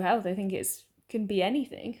mental health. I think can be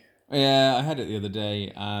anything. Yeah, I had it the other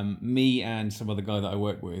day. Me and some other guy that I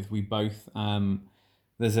work with, we both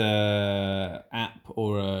there's a app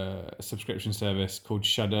or a subscription service called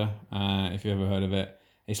Shudder, if you've ever heard of it.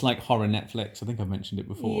 It's like horror Netflix. I think I've mentioned it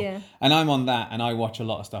before. Yeah. And I'm on that, and I watch a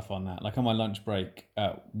lot of stuff on that. Like on my lunch break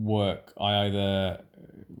at work, I either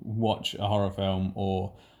watch a horror film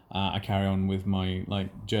or I carry on with my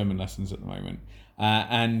like German lessons at the moment.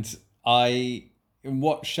 And I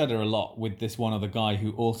watch Shudder a lot with this one other guy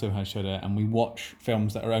who also has Shudder, and we watch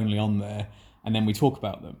films that are only on there, and then we talk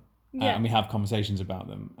about them. And we have conversations about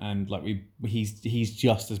them, and like he's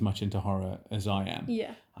just as much into horror as I am.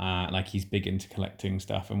 Yeah. Like he's big into collecting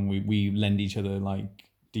stuff, and we lend each other like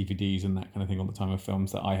DVDs and that kind of thing all the time of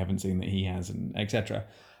films that I haven't seen that he has, and etc.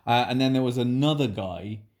 And then there was another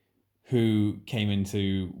guy who came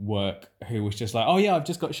into work who was just like, oh yeah, I've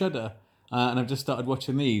just got Shudder, and I've just started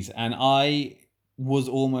watching these, and I was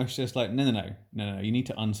almost just like, no, you need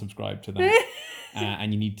to unsubscribe to that.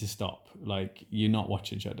 And you need to stop. Like, you're not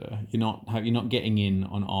watching Shudder. You're not getting in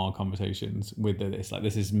on our conversations with this. Like,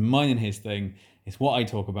 this is mine and his thing. It's what I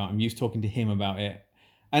talk about. I'm used to talking to him about it.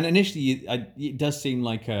 And initially, it does seem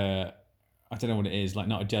like I don't know what it is, like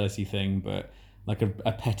not a jealousy thing, but like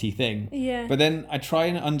a petty thing. Yeah. But then I try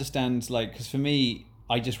and understand, like, because for me,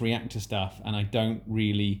 I just react to stuff, and I don't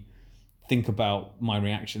really think about my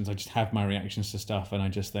reactions. I just have my reactions to stuff, and I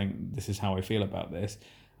just think, this is how I feel about this.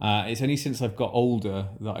 It's only since I've got older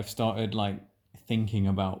that I've started like thinking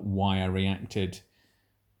about why I reacted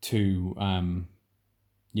to,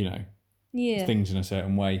 things in a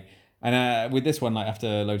certain way. And with this one, like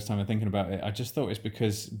after loads of time of thinking about it, I just thought it's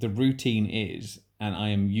because the routine is, and I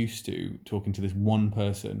am used to talking to this one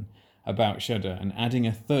person about Shudder, and adding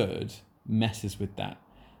a third messes with that,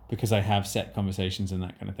 because I have set conversations and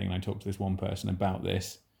that kind of thing. And I talk to this one person about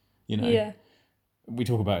this, Yeah. we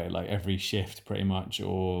talk about it like every shift pretty much,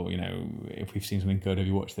 or if we've seen something good, have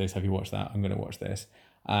you watched this, have you watched that, I'm going to watch this,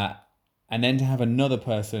 and then to have another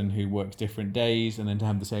person who works different days, and then to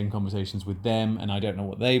have the same conversations with them, and I don't know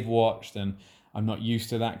what they've watched, and I'm not used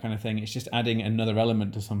to that kind of thing. It's just adding another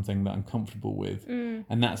element to something that I'm comfortable with,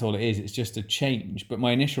 and that's all it is. It's just a change. But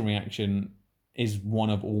my initial reaction is one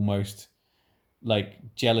of almost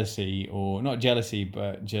like jealousy, or not jealousy,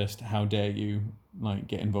 but just how dare you like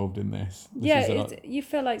get involved in this. You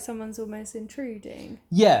feel like someone's almost intruding.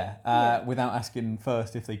 Without asking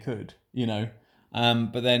first if they could,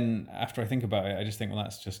 but then after I think about it, I just think, well,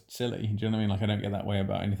 that's just silly. Do you know what I mean? Like, I don't get that way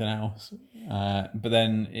about anything else. But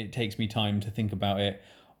then it takes me time to think about it,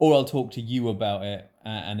 or I'll talk to you about it,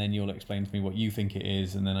 and then you'll explain to me what you think it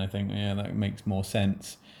is, and then I think, yeah, that makes more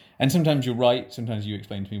sense. And sometimes you're right. Sometimes you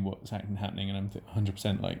explain to me what's happening, and I'm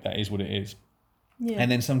 100% like, that is what it is. Yeah.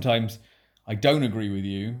 And then sometimes I don't agree with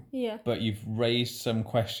you. Yeah. But you've raised some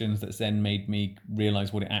questions that's then made me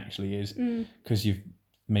realise what it actually is, because you've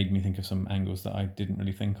made me think of some angles that I didn't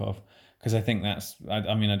really think of. Because I think that's,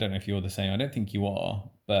 I mean, I don't know if you're the same. I don't think you are.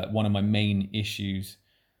 But one of my main issues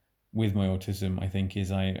with my autism, I think,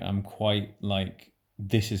 is I'm quite like,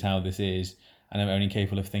 this is how this is. And I'm only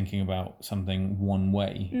capable of thinking about something one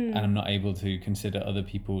way. And I'm not able to consider other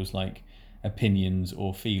people's like opinions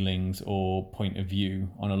or feelings or point of view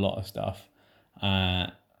on a lot of stuff.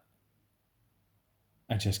 I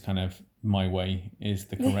just kind of, my way is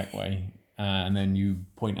the correct way. And then you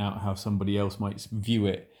point out how somebody else might view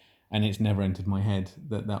it, and it's never entered my head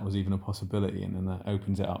that was even a possibility. And then that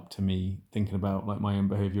opens it up to me thinking about like my own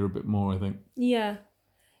behaviour a bit more, I think. Yeah,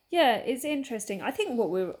 it's interesting. I think what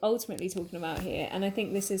we're ultimately talking about here, and I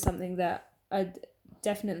think this is something that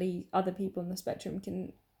definitely other people on the spectrum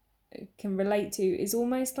can relate to, is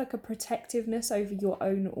almost like a protectiveness over your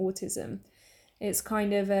own autism. It's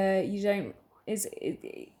kind of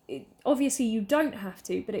obviously you don't have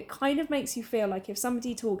to, but it kind of makes you feel like if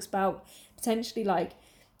somebody talks about potentially like,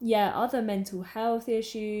 other mental health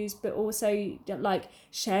issues, but also like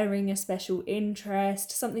sharing a special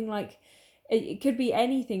interest, something like, it could be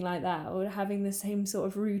anything like that, or having the same sort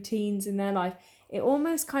of routines in their life, it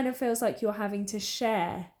almost kind of feels like you're having to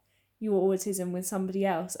share your autism with somebody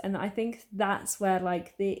else. And I think that's where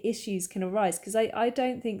like the issues can arise, because I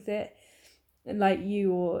don't think that like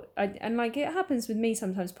and like it happens with me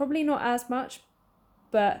sometimes, probably not as much,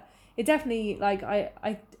 but it definitely, like,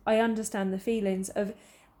 I understand the feelings of,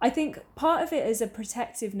 I think part of it is a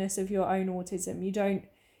protectiveness of your own autism.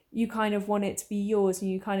 You kind of want it to be yours,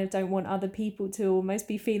 and you kind of don't want other people to almost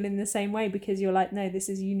be feeling the same way, because you're like, no, this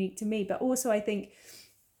is unique to me. But also I think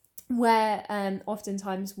where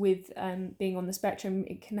oftentimes with being on the spectrum,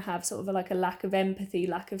 it can have sort of a lack of empathy,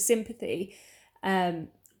 lack of sympathy.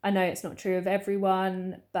 I know it's not true of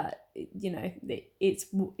everyone, but it's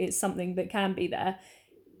something that can be there.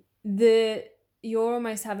 You're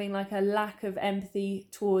almost having like a lack of empathy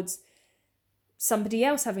towards somebody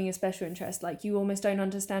else having a special interest. Like, you almost don't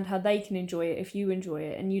understand how they can enjoy it if you enjoy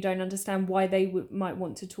it, and you don't understand why they might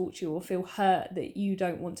want to talk to you, or feel hurt that you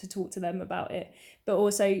don't want to talk to them about it. But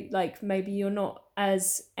also, like, maybe you're not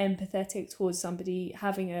as empathetic towards somebody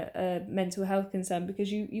having a mental health concern,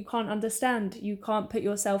 because you can't understand, you can't put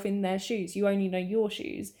yourself in their shoes. You only know your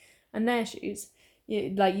shoes and their shoes.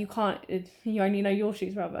 You only know your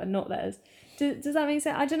shoes, rather, not theirs. Does that make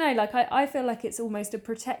sense? I don't know, like, I feel like it's almost a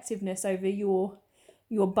protectiveness over your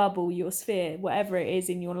bubble, your sphere, whatever it is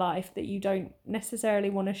in your life that you don't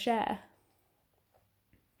necessarily want to share.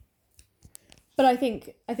 But I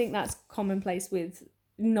think that's commonplace with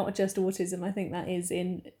not just autism. I think that is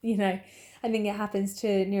in, I think it happens to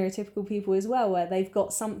neurotypical people as well, where they've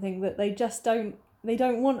got something that they just don't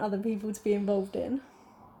want other people to be involved in.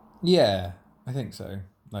 Yeah, I think so.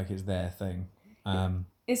 Like, it's their thing.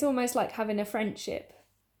 It's almost like having a friendship,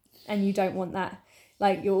 and you don't want that.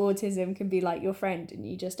 Like, your autism can be like your friend, and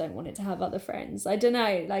you just don't want it to have other friends. I don't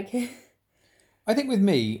know, like... I think with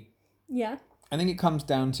me... Yeah. I think it comes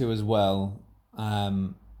down to, as well,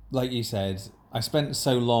 like you said, I spent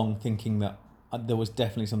so long thinking that there was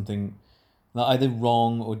definitely something like either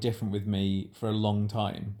wrong or different with me for a long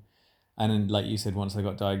time. And then, like you said, once I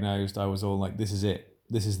got diagnosed, I was all like, this is it.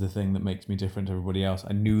 This is the thing that makes me different to everybody else.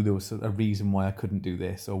 I knew there was a reason why I couldn't do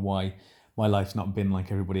this, or why my life's not been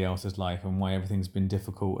like everybody else's life, and why everything's been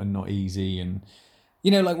difficult and not easy, and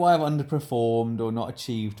like why I've underperformed or not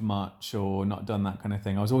achieved much or not done that kind of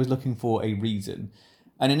thing. I was always looking for a reason.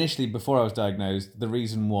 And initially, before I was diagnosed, the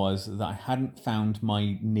reason was that I hadn't found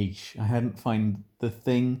my niche. I hadn't found the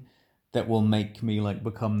thing that will make me like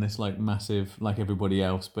become this like massive, like everybody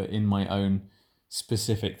else, but in my own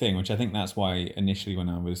specific thing, which I think that's why initially when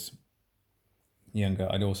I was younger,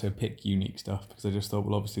 I'd also pick unique stuff because I just thought,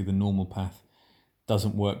 well, obviously the normal path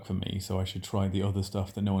doesn't work for me, so I should try the other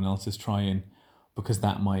stuff that no one else is trying, because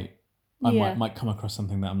that might I Yeah. might come across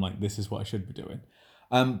something that I'm like, this is what I should be doing.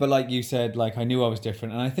 But like you said, like I knew I was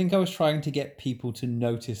different, and I think I was trying to get people to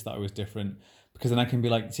notice that I was different, because then I can be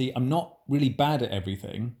like, see, I'm not really bad at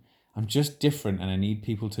everything. I'm just different, and I need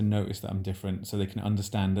people to notice that I'm different so they can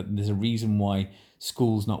understand that there's a reason why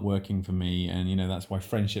school's not working for me, and that's why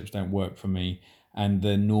friendships don't work for me, and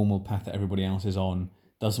the normal path that everybody else is on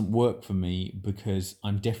doesn't work for me because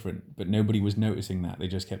I'm different. But nobody was noticing that. They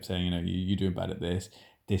just kept saying, you're doing bad at this.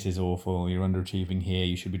 This is awful. You're underachieving here.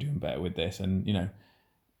 You should be doing better with this. And,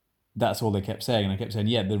 that's all they kept saying. And I kept saying,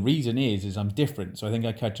 yeah, the reason is I'm different. So I think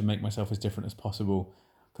I tried to make myself as different as possible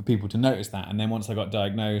for people to notice that. And then once I got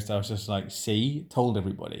diagnosed, I was just like, see, told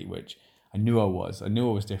everybody, which I knew I was. I knew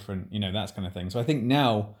I was different, that kind of thing. So I think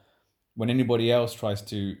now when anybody else tries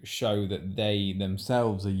to show that they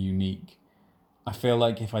themselves are unique, I feel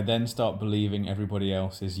like if I then start believing everybody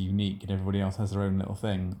else is unique and everybody else has their own little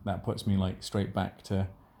thing, that puts me like straight back to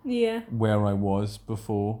Yeah. where I was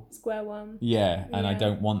before. Square one. Yeah, and I Yeah.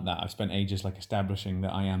 don't want that. I've spent ages like establishing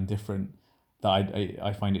that I am different, that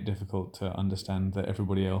I find it difficult to understand that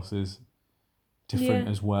everybody else is different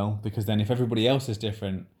Yeah. as well, because then if everybody else is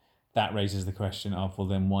different, that raises the question of, well,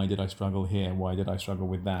 then why did I struggle here? Why did I struggle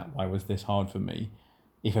with that? Why was this hard for me?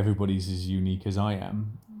 If everybody's as unique as I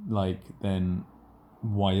am, like, then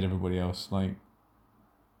why did everybody else like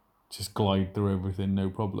just glide through everything no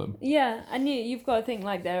problem? Yeah, and you've got to think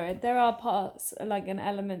like there are parts like and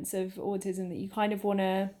elements of autism that you kind of want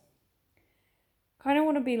to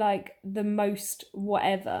be like the most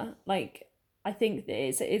whatever. Like I think that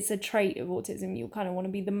it's a trait of autism. You kind of want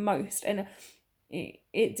to be the most, and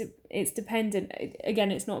it's dependent.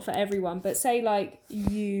 Again, it's not for everyone, but say like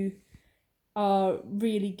you are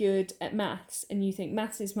really good at maths and you think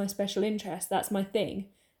maths is my special interest, that's my thing.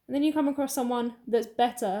 And then you come across someone that's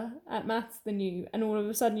better at maths than you, and all of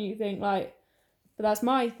a sudden you think like, but that's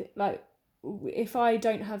like, if I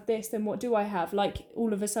don't have this, then what do I have? Like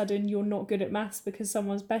all of a sudden you're not good at maths because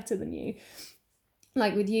someone's better than you.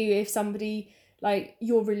 Like with you, if somebody like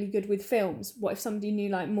you're really good with films, what if somebody knew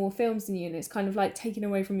like more films than you, and it's kind of like taken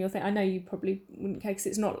away from your thing? I know you probably wouldn't care because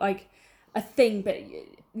it's not like a thing, but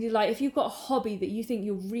you're like, if you've got a hobby that you think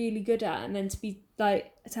you're really good at, and then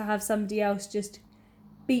to have somebody else just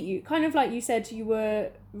beat you, kind of like you said you were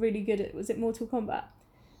really good at, was it Mortal Kombat?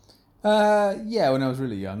 Yeah, when I was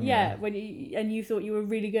really young. Yeah, when you thought you were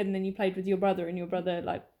really good, and then you played with your brother, and your brother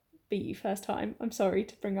like beat you first time. I'm sorry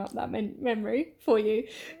to bring up that memory for you,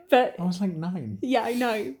 but I was like 9. yeah, I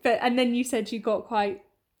know. But and then you said you got quite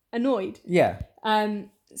annoyed. Yeah.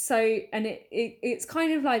 So and it's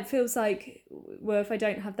kind of like feels like, well, if I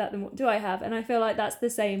don't have that, then what do I have? And I feel like that's the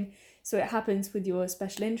same. So it happens with your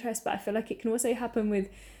special interest, but I feel like it can also happen with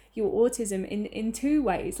your autism in two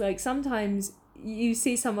ways. Like sometimes you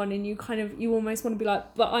see someone and you almost want to be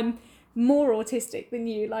like, but I'm more autistic than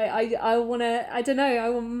you. Like I want to, I don't know, I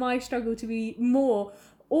want my struggle to be more.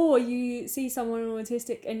 Or you see someone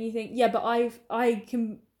autistic and you think, yeah, but I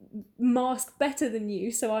can mask better than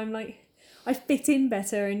you, so I'm like, I fit in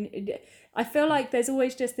better. And I feel like there's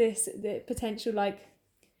always just the potential like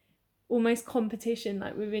almost competition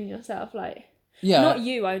like within yourself, like not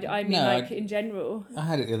you, I mean, no, like in general. I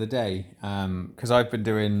had it the other day because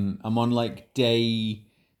I'm on like day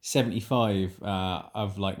 75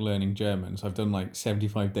 of like learning German, so I've done like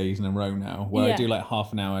 75 days in a row now where I do like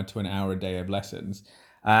half an hour to an hour a day of lessons,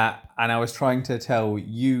 and I was trying to tell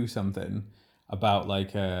you something about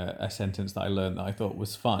like a sentence that I learned that I thought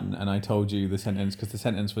was fun, and I told you the sentence because the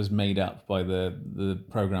sentence was made up by the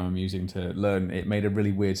program I'm using to learn. It made a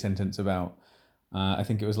really weird sentence about I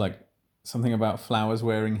think it was like something about flowers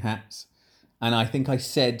wearing hats, and I think I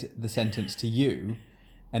said the sentence to you,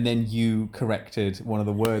 and then you corrected one of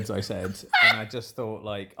the words I said, and I just thought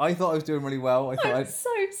like, I thought I was doing really well. I'm so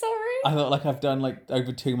sorry. I thought like I've done like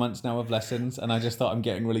over 2 months now of lessons, and I just thought I'm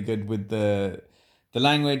getting really good with the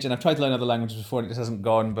language, and I've tried to learn other languages before and it just hasn't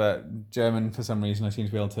gone, but German, for some reason, I seem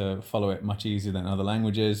to be able to follow it much easier than other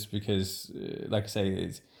languages because, like I say,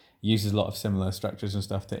 it uses a lot of similar structures and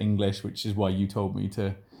stuff to English, which is why you told me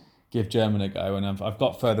to give German a go, and I've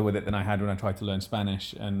got further with it than I had when I tried to learn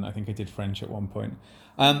Spanish, and I think I did French at one point.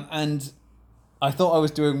 And I thought I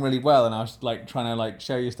was doing really well, and I was like trying to like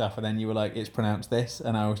show you stuff, and then you were like, it's pronounced this,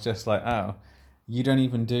 and I was just like, oh, you don't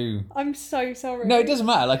even do... I'm so sorry. No, it doesn't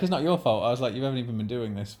matter. Like, it's not your fault. I was like, you haven't even been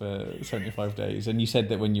doing this for 75 days. And you said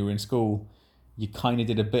that when you were in school, you kind of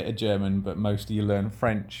did a bit of German, but mostly you learned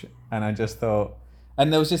French. And I just thought...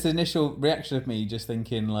 And there was just the initial reaction of me just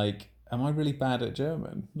thinking, like, am I really bad at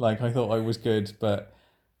German? Like, I thought I was good, but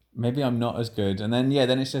maybe I'm not as good. And then,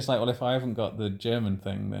 then it's just like, well, if I haven't got the German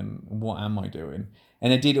thing, then what am I doing?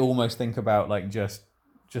 And I did almost think about like just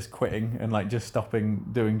quitting and like just stopping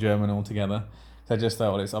doing German altogether. So I just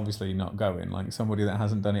thought, well, it's obviously not going. Like, somebody that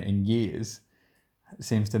hasn't done it in years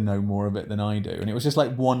seems to know more of it than I do. And it was just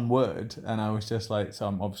like one word, and I was just like, so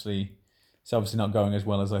it's obviously not going as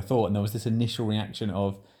well as I thought. And there was this initial reaction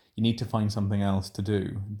of, you need to find something else to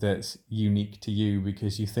do that's unique to you,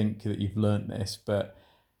 because you think that you've learnt this, but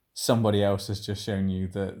somebody else has just shown you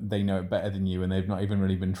that they know it better than you, and they've not even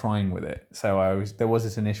really been trying with it. So there was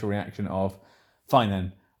this initial reaction of, fine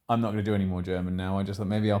then, I'm not going to do any more German now. I just thought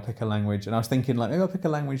maybe I'll pick a language, and I was thinking like, maybe I'll pick a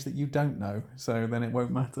language that you don't know, so then it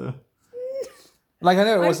won't matter. Like, I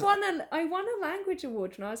know it was. I won a language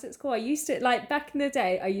award when I was at school. I used to, like, back in the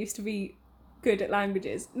day, I used to be good at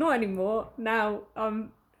languages. Not anymore. Now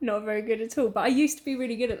I'm not very good at all. But I used to be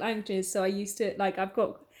really good at languages. So I used to, like, I've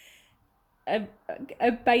got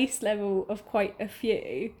a base level of quite a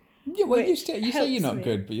few. Yeah, well, you say you're not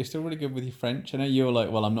good, but you're still really good with your French. I know you're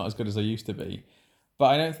like, well, I'm not as good as I used to be. But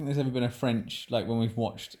I don't think there's ever been a French, like when we've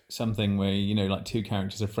watched something where, like two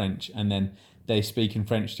characters are French and then they speak in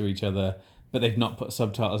French to each other, but they've not put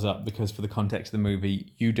subtitles up because for the context of the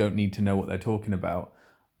movie, you don't need to know what they're talking about.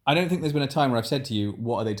 I don't think there's been a time where I've said to you,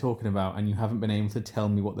 what are they talking about? And you haven't been able to tell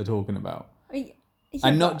me what they're talking about.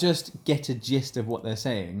 And not just get a gist of what they're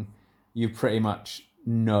saying, you pretty much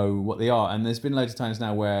know what they are. And there's been loads of times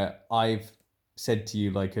now where I've said to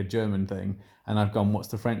you like a German thing and I've gone, what's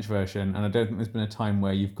the French version? And I don't think there's been a time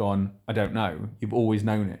where you've gone, I don't know. You've always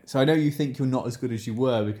known it. So I know you think you're not as good as you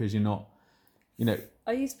were because you're not,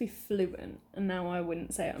 I used to be fluent, and now I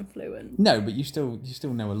wouldn't say I'm fluent. No, but you still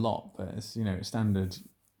know a lot. But it's it's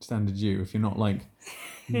standard you. If you're not like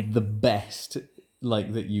the best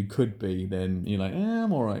like that you could be, then you're like,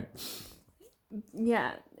 I'm all right.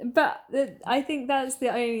 Yeah, but I think that's the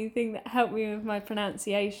only thing that helped me with my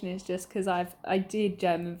pronunciation is just because I did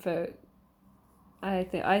German for. I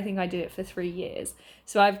think I did it for 3 years,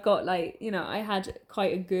 so I've got like I had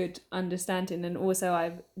quite a good understanding, and also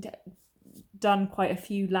I've done quite a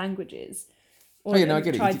few languages. I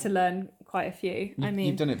get it. Tried to learn quite a few.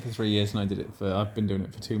 You've done it for 3 years, and I've been doing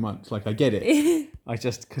it for 2 months. Like, I get it. I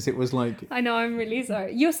just because it was like. I know. I'm really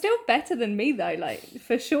sorry. You're still better than me though. Like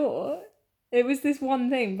for sure. It was this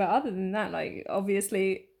one thing, but other than that, like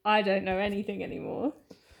obviously, I don't know anything anymore.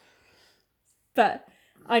 But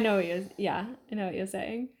I know what you're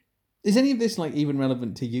saying. Is any of this like even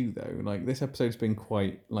relevant to you though? Like this episode's been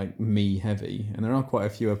quite like me heavy, and there are quite a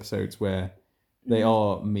few episodes where they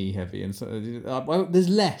are me heavy, and so there's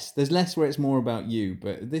less where it's more about you.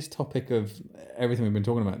 But this topic of everything we've been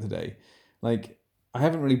talking about today, like I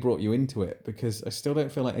haven't really brought you into it because I still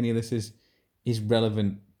don't feel like any of this is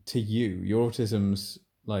relevant to you. Your autism's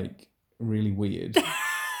like really weird,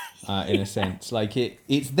 in a sense. Like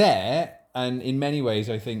it's there, and in many ways,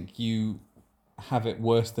 I think you have it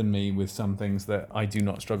worse than me with some things that I do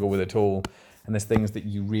not struggle with at all, and there's things that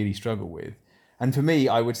you really struggle with. And for me,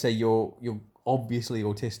 I would say you're obviously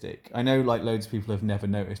autistic. I know like loads of people have never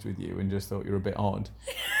noticed with you and just thought you're a bit odd.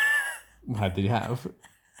 How did you have?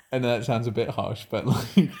 And that sounds a bit harsh, but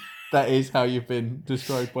like that is how you've been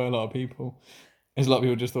described by a lot of people. There's a lot of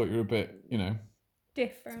people just thought you were a bit,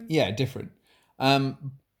 different. Yeah, different.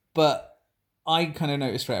 But I kind of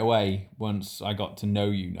noticed straight away once I got to know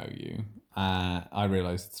you. I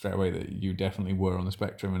realised straight away that you definitely were on the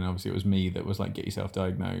spectrum, and obviously it was me that was like, get yourself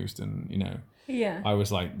diagnosed, and Yeah. I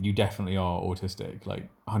was like, you definitely are autistic, like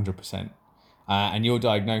 100%. And your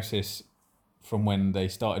diagnosis from when they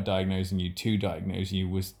started diagnosing you to diagnose you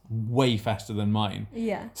was way faster than mine.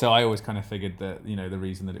 Yeah. So I always kind of figured that, the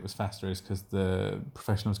reason that it was faster is because the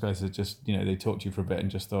professionals guys had just, they talked to you for a bit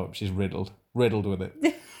and just thought she's riddled with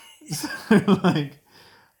it. So like,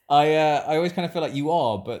 I always kind of feel like you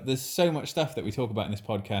are, but there's so much stuff that we talk about in this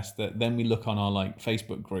podcast that then we look on our like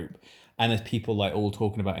Facebook group and there's people like all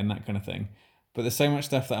talking about in that kind of thing. But there's so much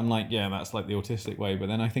stuff that I'm like, yeah, that's like the autistic way. But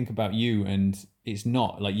then I think about you and it's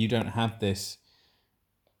not like you don't have this,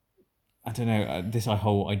 I don't know, this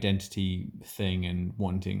whole identity thing and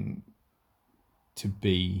wanting to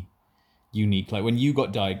be unique. Like when you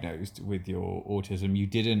got diagnosed with your autism, you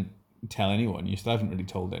didn't tell anyone. You still haven't really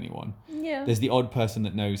told anyone. Yeah. There's the odd person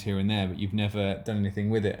that knows here and there, but you've never done anything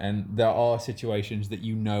with it. And there are situations that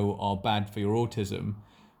are bad for your autism,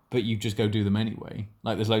 but you just go do them anyway.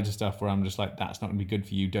 Like there's loads of stuff where I'm just like, that's not going to be good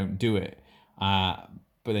for you, don't do it. But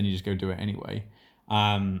then you just go do it anyway.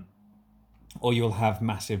 Or you'll have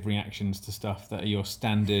massive reactions to stuff that are your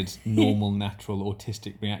standard, normal, natural,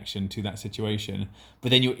 autistic reaction to that situation. But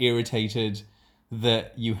then you're irritated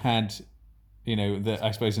that you had, that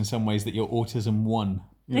I suppose in some ways that your autism won,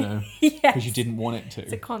 because Yes. you didn't want it to.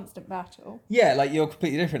 It's a constant battle. Yeah, like you're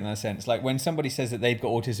completely different in that sense. Like when somebody says that they've got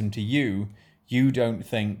autism to you, you don't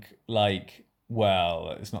think like,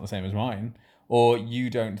 well, it's not the same as mine. Or you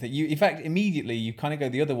don't think in fact, immediately you kind of go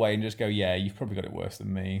the other way and just go, yeah, you've probably got it worse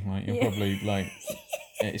than me. Like you're probably like,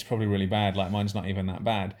 it's probably really bad. Like mine's not even that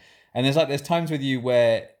bad. And there's times with you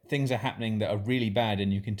where things are happening that are really bad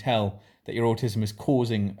and you can tell that your autism is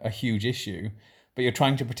causing a huge issue, but you're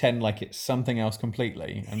trying to pretend like it's something else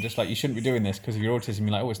completely. And just like, you shouldn't be doing this because of your autism.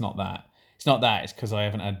 You're like, oh, it's not that. It's not that. It's because I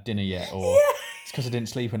haven't had dinner yet. Or it's because I didn't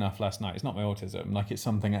sleep enough last night. It's not my autism. Like it's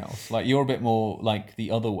something else. Like you're a bit more like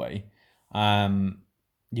the other way.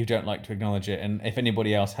 You don't like to acknowledge it. And if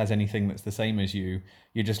anybody else has anything that's the same as you,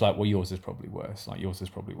 you're just like, well, yours is probably worse. Like yours is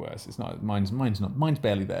probably worse. It's not, mine's not, mine's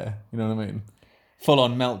barely there. You know what I mean? Full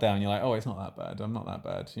on meltdown. You're like, oh, it's not that bad. I'm not that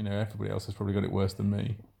bad. Everybody else has probably got it worse than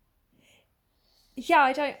me. Yeah,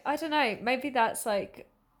 I don't know. Maybe that's like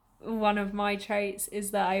one of my traits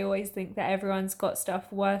is that I always think that everyone's got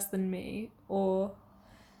stuff worse than me or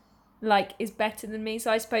like is better than me.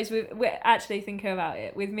 So I suppose we're actually thinking about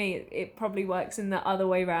it. With me, it probably works in the other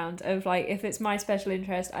way round of like, if it's my special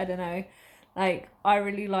interest, I don't know, like I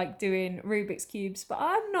really like doing Rubik's Cubes, but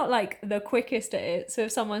I'm not like the quickest at it. So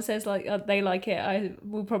if someone says like they like it, I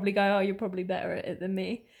will probably go, oh, you're probably better at it than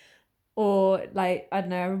me. Or like, I don't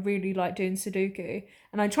know, I really like doing Sudoku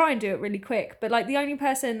and I try and do it really quick. But like the only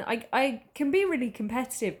person, I can be really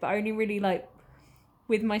competitive, but only really like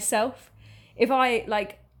with myself. If I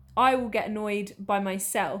will get annoyed by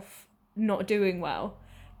myself not doing well,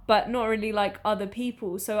 but not really like other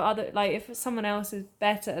people. So if someone else is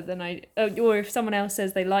better than or if someone else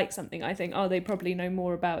says they like something, I think, oh, they probably know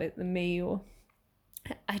more about it than me, or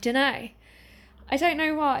I don't know. I don't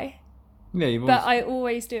know why. Yeah, but I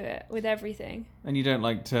always do it with everything. And you don't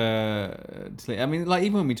like to I mean, like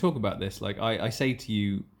even when we talk about this, like I say to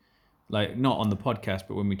you, like not on the podcast,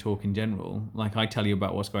 but when we talk in general, like I tell you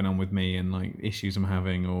about what's going on with me and like issues I'm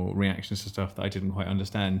having or reactions to stuff that I didn't quite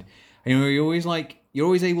understand. And you're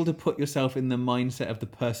always able to put yourself in the mindset of the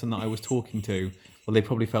person that I was talking to. Well, they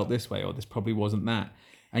probably felt this way, or this probably wasn't that.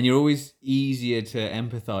 And you're always easier to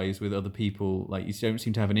empathize with other people. Like you don't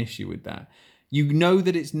seem to have an issue with that. You know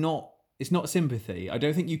that it's not sympathy. I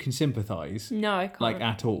don't think you can sympathize. No, I can't. Like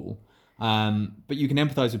at all. But you can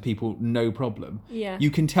empathize with people, no problem. Yeah. You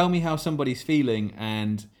can tell me how somebody's feeling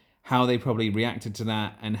and how they probably reacted to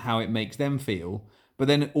that and how it makes them feel. But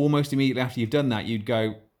then almost immediately after you've done that, you'd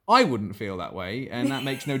go, I wouldn't feel that way. And that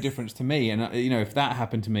makes no difference to me. And, if that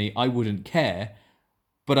happened to me, I wouldn't care.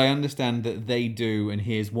 But I understand that they do, and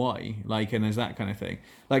here's why. Like, and there's that kind of thing.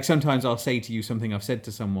 Like sometimes I'll say to you something I've said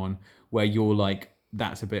to someone where you're like,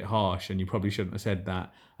 that's a bit harsh and you probably shouldn't have said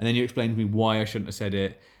that. And then you explain to me why I shouldn't have said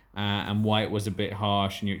it. And why it was a bit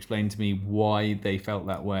harsh, and you explained to me why they felt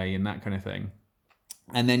that way and that kind of thing.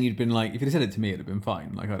 And then you'd been like, if you'd have said it to me, it'd have been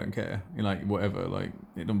fine. Like, I don't care. You're like, whatever, like,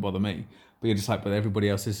 it doesn't bother me. But you're just like, but everybody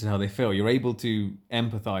else, this is how they feel. You're able to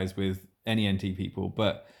empathize with any NT people,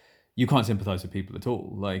 but you can't sympathize with people at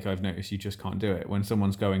all. Like, I've noticed you just can't do it. When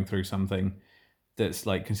someone's going through something that's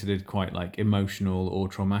like considered quite like emotional or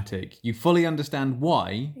traumatic, you fully understand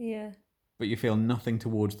why. Yeah. But you feel nothing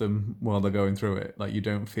towards them while they're going through it. Like you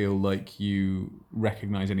don't feel like you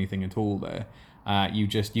recognize anything at all there. You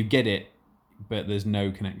get it, but there's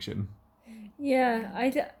no connection. Yeah,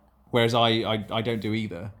 Whereas I don't do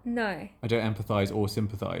either. No. I don't empathize or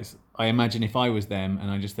sympathize. I imagine if I was them and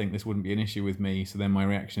I just think this wouldn't be an issue with me, so then my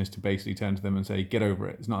reaction is to basically turn to them and say, get over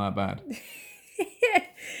it. It's not that bad.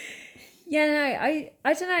 Yeah, no,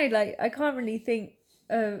 I don't know, like I can't really think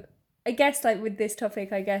of, I guess like with this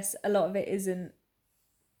topic, I guess a lot of it isn't,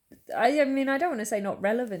 I mean, I don't want to say not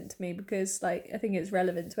relevant to me because like I think it's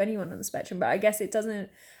relevant to anyone on the spectrum, but I guess it doesn't,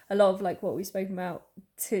 a lot of like what we've spoken about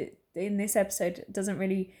in this episode doesn't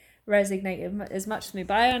really resonate as much to me,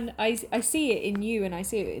 but I see it in you and I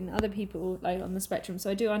see it in other people like on the spectrum, so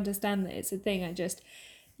I do understand that it's a thing. I just,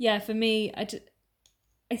 yeah, for me,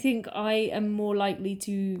 I think I am more likely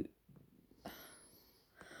to,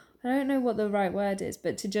 I don't know what the right word is,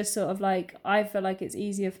 but to just sort of like, I feel like it's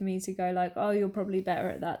easier for me to go like, oh, you're probably better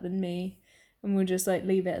at that than me, and we'll just like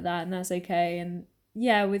leave it at that and that's okay. And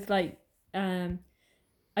yeah, with like I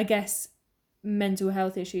guess mental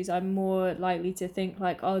health issues, I'm more likely to think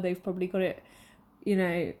like, oh, they've probably got it,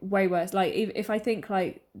 way worse. Like if I think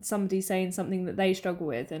like somebody's saying something that they struggle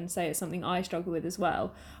with and say it's something I struggle with as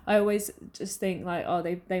well, I always just think like, oh,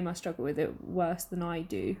 they must struggle with it worse than I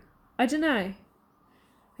do. I don't know.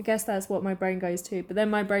 I guess that's what my brain goes to. But then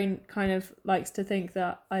my brain kind of likes to think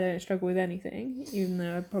that I don't struggle with anything, even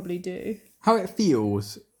though I probably do. How it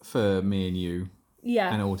feels for me and you,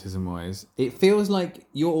 Yeah. and autism-wise, it feels like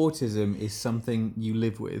your autism is something you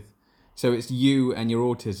live with. So it's you and your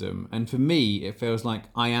autism. And for me, it feels like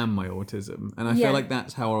I am my autism. And I Yeah. feel like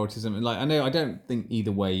that's how our autism... Like, I know I don't think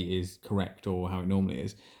either way is correct or how it normally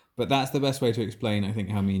is. But that's the best way to explain, I think,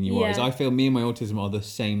 how me and you are. Is Yeah. I feel me and my autism are the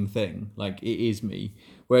same thing. Like, it is me.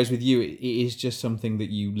 Whereas with you, it is just something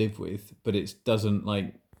that you live with. But it doesn't,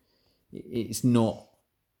 like... It's not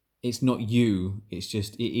you. It's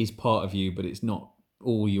just, it is part of you, but it's not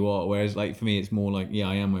all you are. Whereas, like, for me, it's more like, yeah,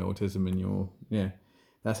 I am my autism and you're... Yeah.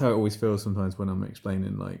 That's how it always feels sometimes when I'm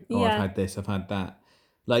explaining, like, oh, Yeah. I've had this, I've had that.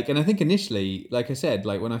 Like, and I think initially, like I said,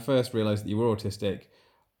 like, when I first realised that you were autistic,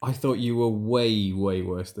 I thought you were way, way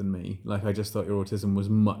worse than me. Like, I just thought your autism was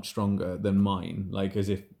much stronger than mine. Like, as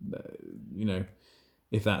if, you know,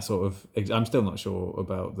 if that sort of... I'm still not sure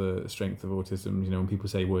about the strength of autism. You know, when people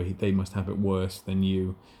say, well, they must have it worse than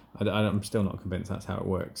you. I'm still not convinced that's how it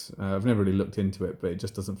works. I've never really looked into it, but it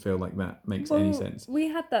just doesn't feel like that makes any sense. We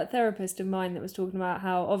had that therapist of mine that was talking about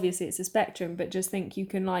how obviously it's a spectrum, but just think you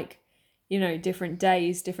can, like, you know, different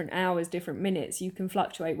days, different hours, different minutes, you can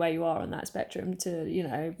fluctuate where you are on that spectrum to, you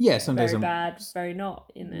know, Yeah, some days very I'm... bad, very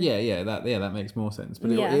not, you know. Yeah, that makes more sense.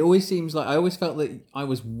 But Yeah. it always seems like I always felt that I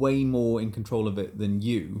was way more in control of it than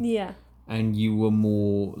you. Yeah. And you were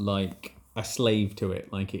more like a slave to it.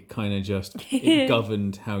 Like, it kind of just it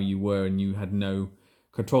governed how you were, and you had no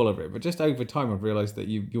control over it. But just over time, I've realised that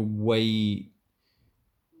you're way...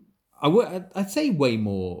 I'd say way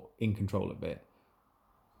more in control of it,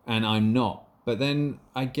 and I'm not. But then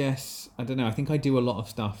I guess, I don't know, I think I do a lot of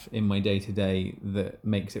stuff in my day-to-day that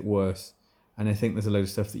makes it worse. And I think there's a load of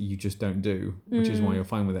stuff that you just don't do, which is why you're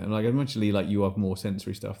fine with it. And like, eventually, like, you have more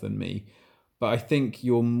sensory stuff than me. But I think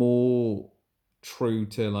you're more true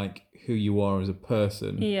to, like, who you are as a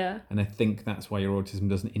person. Yeah. And I think that's why your autism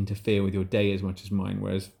doesn't interfere with your day as much as mine.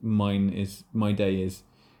 Whereas my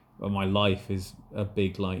life is a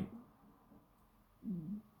big, like,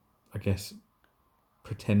 I guess,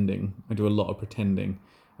 pretending. I do a lot of pretending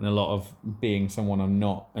and a lot of being someone I'm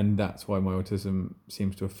not. And that's why my autism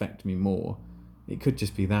seems to affect me more. It could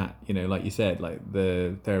just be that, you know, like you said, like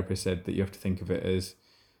the therapist said, that you have to think of it as,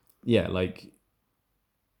 yeah, like,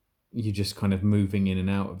 you're just kind of moving in and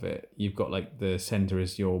out of it. You've got, like, the center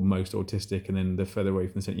is your most autistic, and then the further away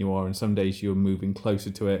from the center you are, and some days you're moving closer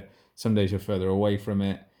to it, some days you're further away from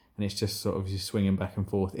it, and it's just sort of you swinging back and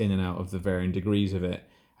forth in and out of the varying degrees of it.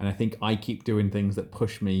 And I think I keep doing things that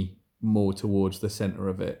push me more towards the center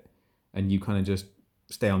of it, and you kind of just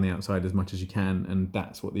stay on the outside as much as you can, and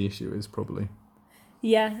that's what the issue is, probably.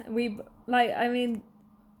 Yeah,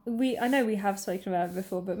 I know we have spoken about it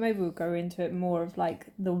before, but maybe we'll go into it more of, like,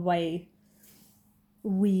 the way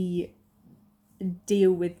we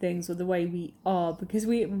deal with things, or the way we are, because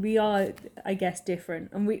we are, I guess,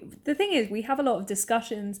 different. And the thing is, we have a lot of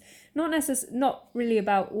discussions, not really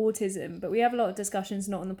about autism, but we have a lot of discussions,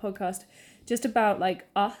 not on the podcast, just about, like,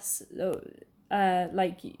 us.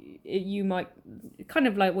 Like, you might, kind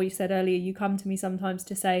of like what you said earlier, you come to me sometimes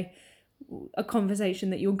to say a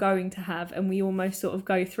conversation that you're going to have, and we almost sort of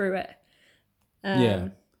go through it. Yeah.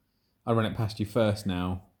 I run it past you first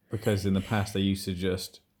now, because in the past I used to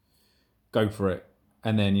just go for it,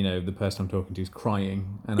 and then, you know, the person I'm talking to is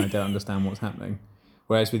crying and I don't understand what's happening.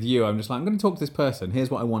 Whereas with you, I'm just like, I'm going to talk to this person,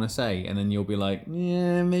 here's what I want to say, and then you'll be like,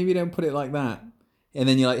 yeah, maybe don't put it like that. And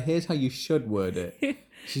then you're like, here's how you should word it.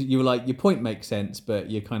 You were like, your point makes sense,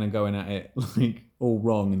 but you're kind of going at it, like, all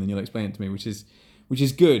wrong, and then you'll explain it to me, which is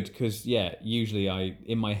good, because, yeah, usually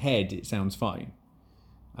in my head it sounds fine.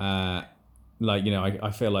 Like, you know,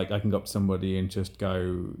 I feel like I can go up to somebody and just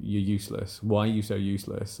go, you're useless. Why are you so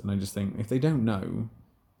useless? And I just think, if they don't know,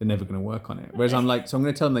 they're never going to work on it. Whereas I'm like, so I'm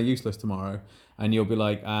going to tell them they're useless tomorrow, and you'll be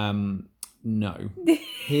like, no,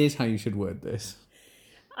 here's how you should word this.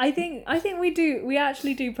 I think we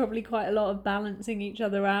actually do probably quite a lot of balancing each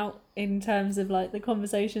other out in terms of, like, the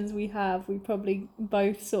conversations we have. We probably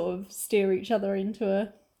both sort of steer each other into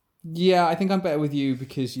a... Yeah, I think I'm better with you,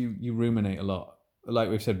 because you ruminate a lot.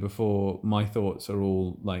 Like we've said before, my thoughts are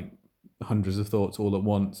all, like, hundreds of thoughts all at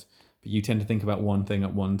once, but you tend to think about one thing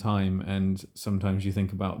at one time, and sometimes you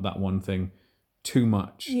think about that one thing too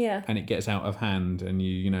much. Yeah. And it gets out of hand, and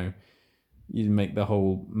you make the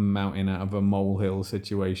whole mountain out of a molehill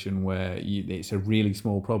situation where it's a really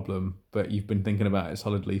small problem, but you've been thinking about it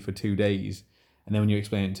solidly for 2 days. And then when you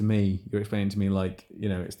explain it to me, you're explaining it to me like, you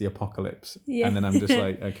know, it's the apocalypse. Yeah. And then I'm just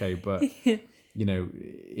like, okay, but, you know,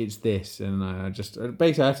 it's this. And I just,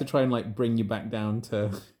 basically I have to try and, like, bring you back down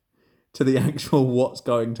to to the actual what's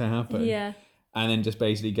going to happen. Yeah. And then just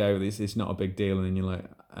basically go, this is not a big deal. And then you're like,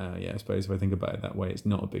 yeah, I suppose if I think about it that way, it's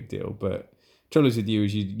not a big deal. But trouble is with you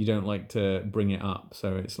is you don't like to bring it up.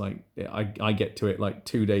 So it's like, I get to it like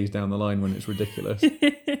 2 days down the line when it's ridiculous.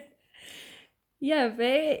 Yeah, but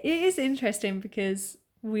it is interesting because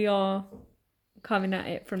we are coming at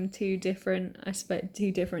it from two different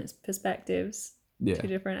perspectives, Yeah. two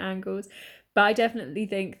different angles. But I definitely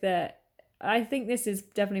think this is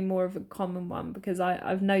definitely more of a common one because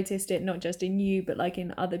I've noticed it not just in you, but like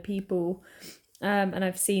in other people. And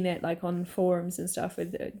I've seen it like on forums and stuff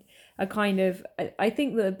with a kind of, I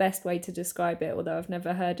think the best way to describe it, although I've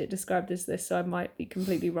never heard it described as this, so I might be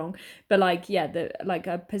completely wrong, but like, yeah, like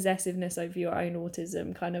a possessiveness over your own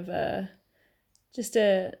autism, kind of a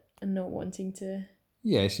not wanting to.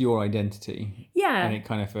 Yeah, it's your identity. Yeah. And it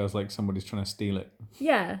kind of feels like somebody's trying to steal it.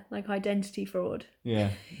 Yeah, like identity fraud. Yeah,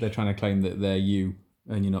 they're trying to claim that they're you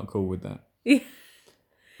and you're not cool with that.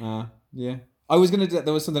 Yeah. Yeah. There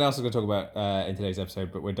was something else I was going to talk about in today's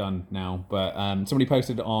episode, but we're done now. But somebody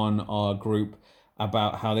posted on our group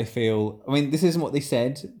about how they feel. I mean, this isn't what they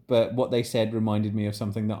said, but what they said reminded me of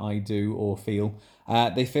something that I do or feel.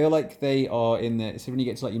 They feel like they are so when you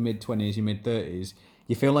get to like your mid-20s, your mid-30s,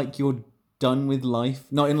 you feel like you're done with life.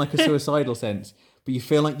 Not in like a suicidal sense, but you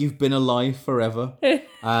feel like you've been alive forever.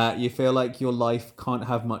 You feel like your life can't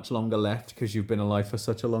have much longer left because you've been alive for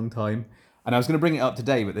such a long time. And I was going to bring it up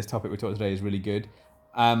today, but this topic we talked today is really good.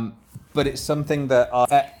 But it's something that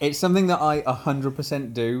I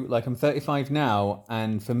 100% do. Like I'm 35 now,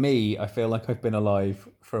 and for me, I feel like I've been alive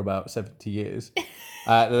for about 70 years.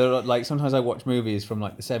 Like sometimes I watch movies from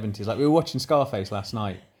like the 70s. Like we were watching Scarface last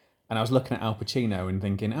night, and I was looking at Al Pacino and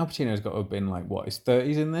thinking Al Pacino's got to have been like his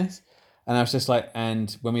 30s in this. And I was just like,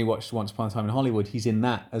 and when we watched Once Upon a Time in Hollywood, he's in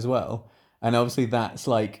that as well. And obviously that's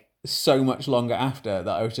like so much longer after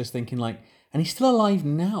that I was just thinking like, and he's still alive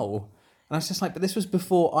now. And I was just like, but this was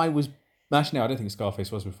before I was, actually no, I don't think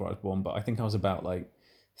Scarface was before I was born, but I think I was about like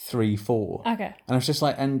 3, 4. Okay. And I was just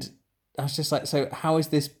like, so how is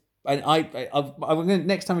this, and I'm gonna,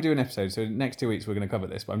 next time we do an episode, so next 2 weeks we're going to cover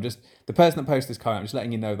this, but I'm just, the person that posted this comment, I'm just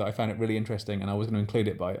letting you know that I found it really interesting and I was going to include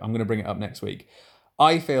it, but I'm going to bring it up next week.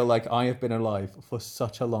 I feel like I have been alive for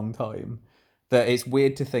such a long time that it's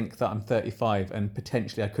weird to think that I'm 35 and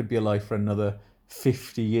potentially I could be alive for another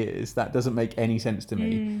 50 years. That doesn't make any sense to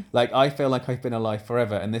me. Like I feel like I've been alive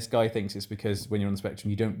forever, and this guy thinks it's because when you're on the spectrum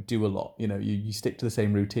you don't do a lot, you stick to the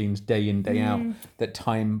same routines day in day out, that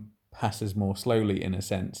time passes more slowly in a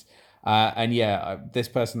sense. And yeah, this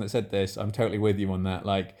person that said this, I'm totally with you on that.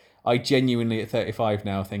 Like I genuinely at 35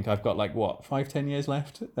 now think I've got like 5-10 years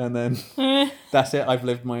left, and then that's it. I've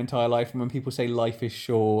lived my entire life. And when people say life is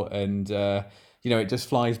short and it just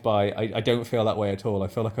flies by, I don't feel that way at all. I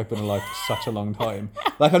feel like I've been alive for such a long time.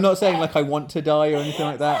 Like I'm not saying like I want to die or anything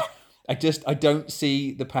like that. I don't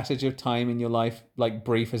see the passage of time in your life like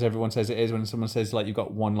brief as everyone says it is. When someone says like you've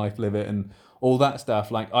got one life, live it, and all that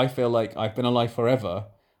stuff. Like I feel like I've been alive forever.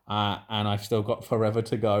 And I've still got forever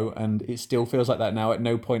to go, and it still feels like that now. At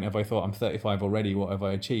no point have I thought I'm 35 already. What have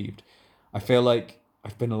I achieved? I feel like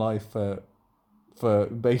I've been alive for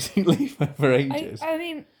basically for ages. I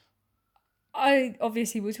mean, I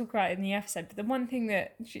obviously we'll talk about it in the episode, but the one thing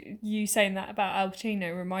that you saying that about Al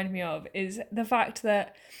Pacino reminded me of is the fact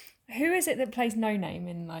that who is it that plays No Name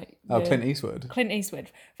in like Clint Eastwood. Clint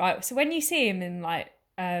Eastwood, right? So when you see him in like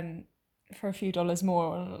for a few dollars more,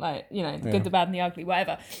 or like the good, the bad, and the ugly,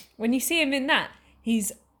 whatever. When you see him in that,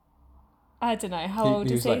 he's I don't know how old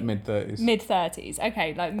is he? He was like mid-30s. Mid-30s,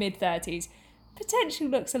 okay, like mid-30s. Potentially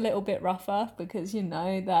looks a little bit rougher because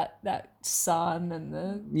that sun and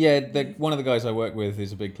the one of the guys I work with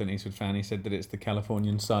is a big Clint Eastwood fan. He said that it's the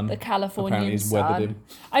Californian sun. The Californian apparently he's sun. weathered him.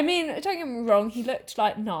 I mean, don't get me wrong, he looked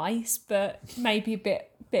like nice, but maybe a bit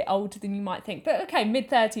older than you might think. But okay,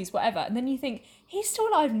 mid-30s, whatever. And then you think he's still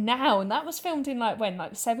alive now, and that was filmed in like when,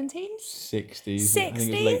 like the 70s, 60s. I think it was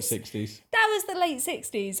late 60s. That was the late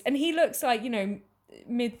 60s, and he looks like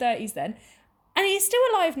mid-30s then. And he's still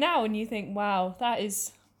alive now, and you think, wow,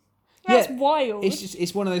 that's wild.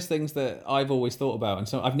 It's one of those things that I've always thought about, and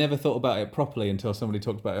so I've never thought about it properly until somebody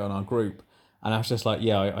talked about it on our group, and I was just like,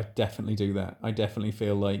 yeah, I definitely do that. I definitely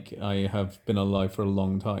feel like I have been alive for a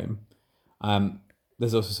long time.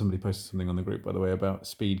 There's also somebody posted something on the group, by the way, about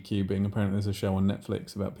speed cubing. Apparently there's a show on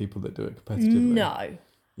Netflix about people that do it competitively. No.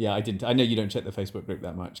 Yeah, I didn't. I know you don't check the Facebook group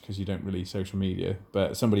that much because you don't really social media,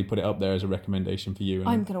 but somebody put it up there as a recommendation for you, and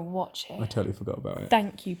I'm gonna watch I it. totally forgot about it.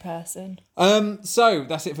 Thank you, person. So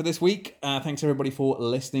that's it for this week. Thanks everybody for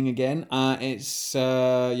listening again. It's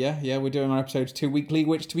we're doing our episodes 2 weekly,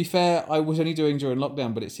 which to be fair, I was only doing during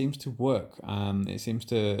lockdown, but it seems to work. It seems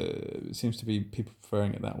to be people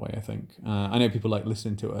preferring it that way. I think. I know people like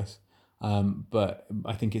listening to us. But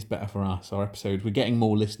I think it's better for us. Our episodes, we're getting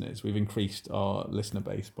more listeners. We've increased our listener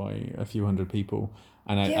base by a few hundred people,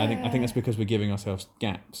 and I think that's because we're giving ourselves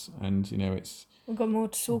gaps, and We've got more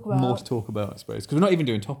to talk about. More to talk about, I suppose, because we're not even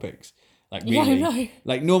doing topics. Like really, Yeah, I know.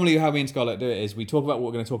 Like normally how me and Scarlett do it is we talk about what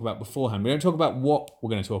we're going to talk about beforehand. We don't talk about what we're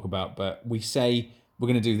going to talk about, but we say we're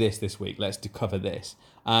going to do this week. Let's cover this.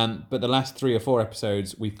 But the last 3 or 4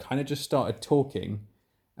 episodes, we've kind of just started talking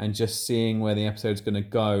and just seeing where the episode's going to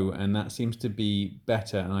go, and that seems to be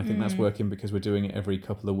better, and I think that's working because we're doing it every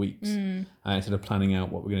couple of weeks instead of planning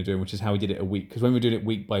out what we're going to do, which is how we did it a week, because when we were doing it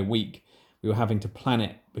week by week, we were having to plan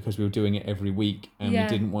it because we were doing it every week, and we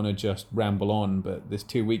didn't want to just ramble on, but this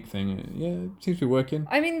 2-week thing, it seems to be working.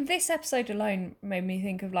 I mean, this episode alone made me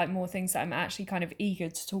think of like more things that I'm actually kind of eager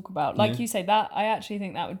to talk about. Like you say, that I actually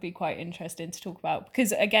think that would be quite interesting to talk about,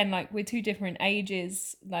 because again, like we're 2 different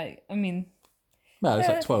ages. Like, I mean, well, it's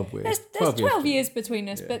like 12 years. There's 12 years between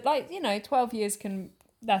us, but 12 years can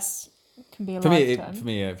be a lifetime. For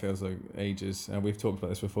me, it feels like ages. We've talked about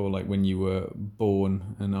this before, like when you were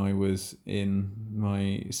born and I was in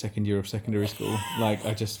my second year of secondary school. Like,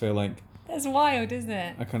 I just feel like... That's wild, isn't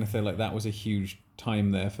it? I kind of feel like that was a huge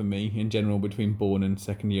time there for me in general between born and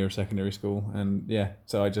second year of secondary school. And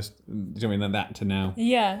so I just... Do you mean that to now?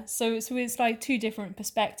 Yeah, so it's like 2 different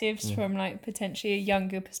perspectives from like potentially a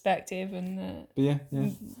younger perspective and...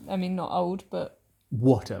 I mean, not old, but...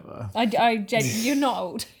 Whatever. You're not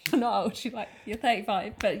old. You're not old. You're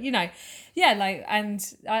 35. But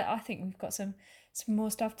and I think we've got some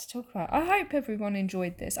more stuff to talk about. I hope everyone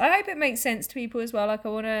enjoyed this. I hope it makes sense to people as well. Like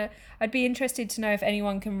I'd be interested to know if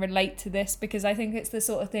anyone can relate to this, because I think it's the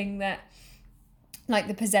sort of thing that, like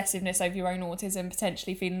the possessiveness over your own autism,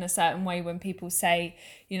 potentially feeling a certain way when people say,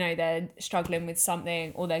 they're struggling with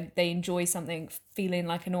something or they enjoy something, feeling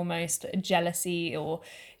like an almost jealousy, or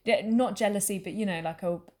not jealousy, but like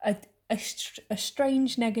a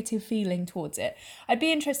strange negative feeling towards it. I'd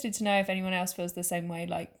be interested to know if anyone else feels the same way.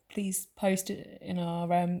 Like, please post it in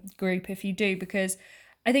our group if you do, because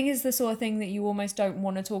I think it's the sort of thing that you almost don't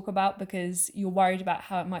want to talk about because you're worried about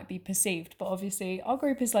how it might be perceived. But obviously our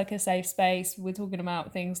group is like a safe space. We're talking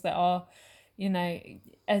about things that are,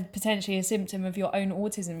 potentially a symptom of your own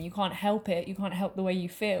autism. You can't help it. You can't help the way you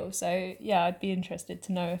feel. So yeah, I'd be interested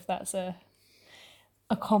to know if that's a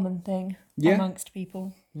common thing amongst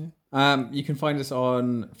people. Yeah. You can find us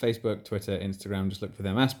on Facebook, Twitter, Instagram. Just look for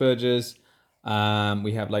them Asperger's.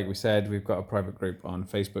 We have, like we said, we've got a private group on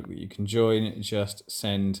Facebook that you can join. Just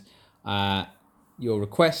send your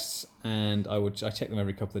requests, and I check them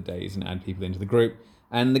every couple of days and add people into the group.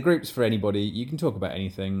 And the group's for anybody. You can talk about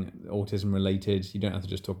anything autism related. You don't have to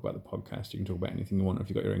just talk about the podcast. You can talk about anything you want if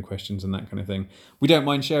you've got your own questions and that kind of thing. We don't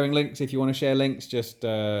mind sharing links if you want to share links. Just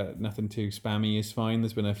nothing too spammy is fine.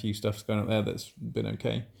 There's been a few stuffs going up there that's been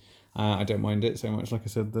okay. I don't mind it so much. Like I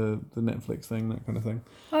said, the Netflix thing, that kind of thing.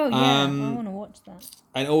 Oh yeah, I want to watch that.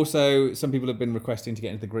 And also, some people have been requesting to get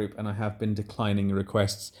into the group, and I have been declining the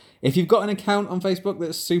requests. If you've got an account on Facebook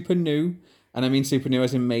that's super new, and I mean super new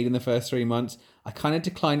as in made in the first 3 months, I kind of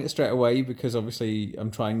decline it straight away because obviously I'm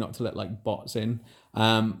trying not to let like bots in.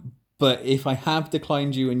 But if I have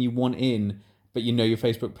declined you and you want in, but your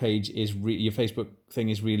Facebook page is your Facebook thing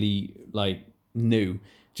is really like new,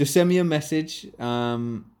 just send me a message.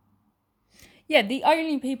 Yeah, the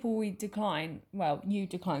only people we decline, well, you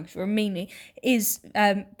decline because you're a meanie, is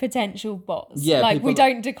potential bots. Yeah, we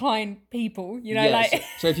don't decline people, like...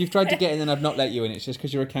 So if you've tried to get in and I've not let you in, it's just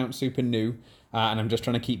because your account's super new and I'm just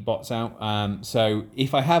trying to keep bots out. So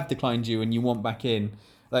if I have declined you and you want back in,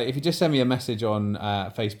 like if you just send me a message on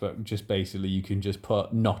Facebook, just basically you can just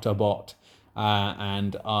put not a bot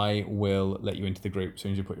and I will let you into the group as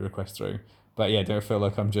soon as you put your request through. But yeah, don't feel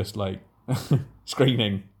like I'm just like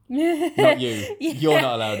screening. Not you. Yeah. You're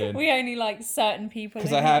not allowed in. We only like certain people.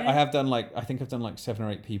 Because I have done I think I've done like 7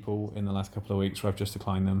 or 8 people in the last couple of weeks where I've just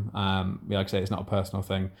declined them. Like I say, it's not a personal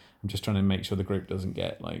thing. I'm just trying to make sure the group doesn't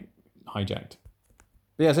get like hijacked.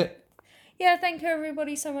 But yeah, that's it. Yeah, thank you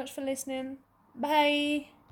everybody so much for listening. Bye.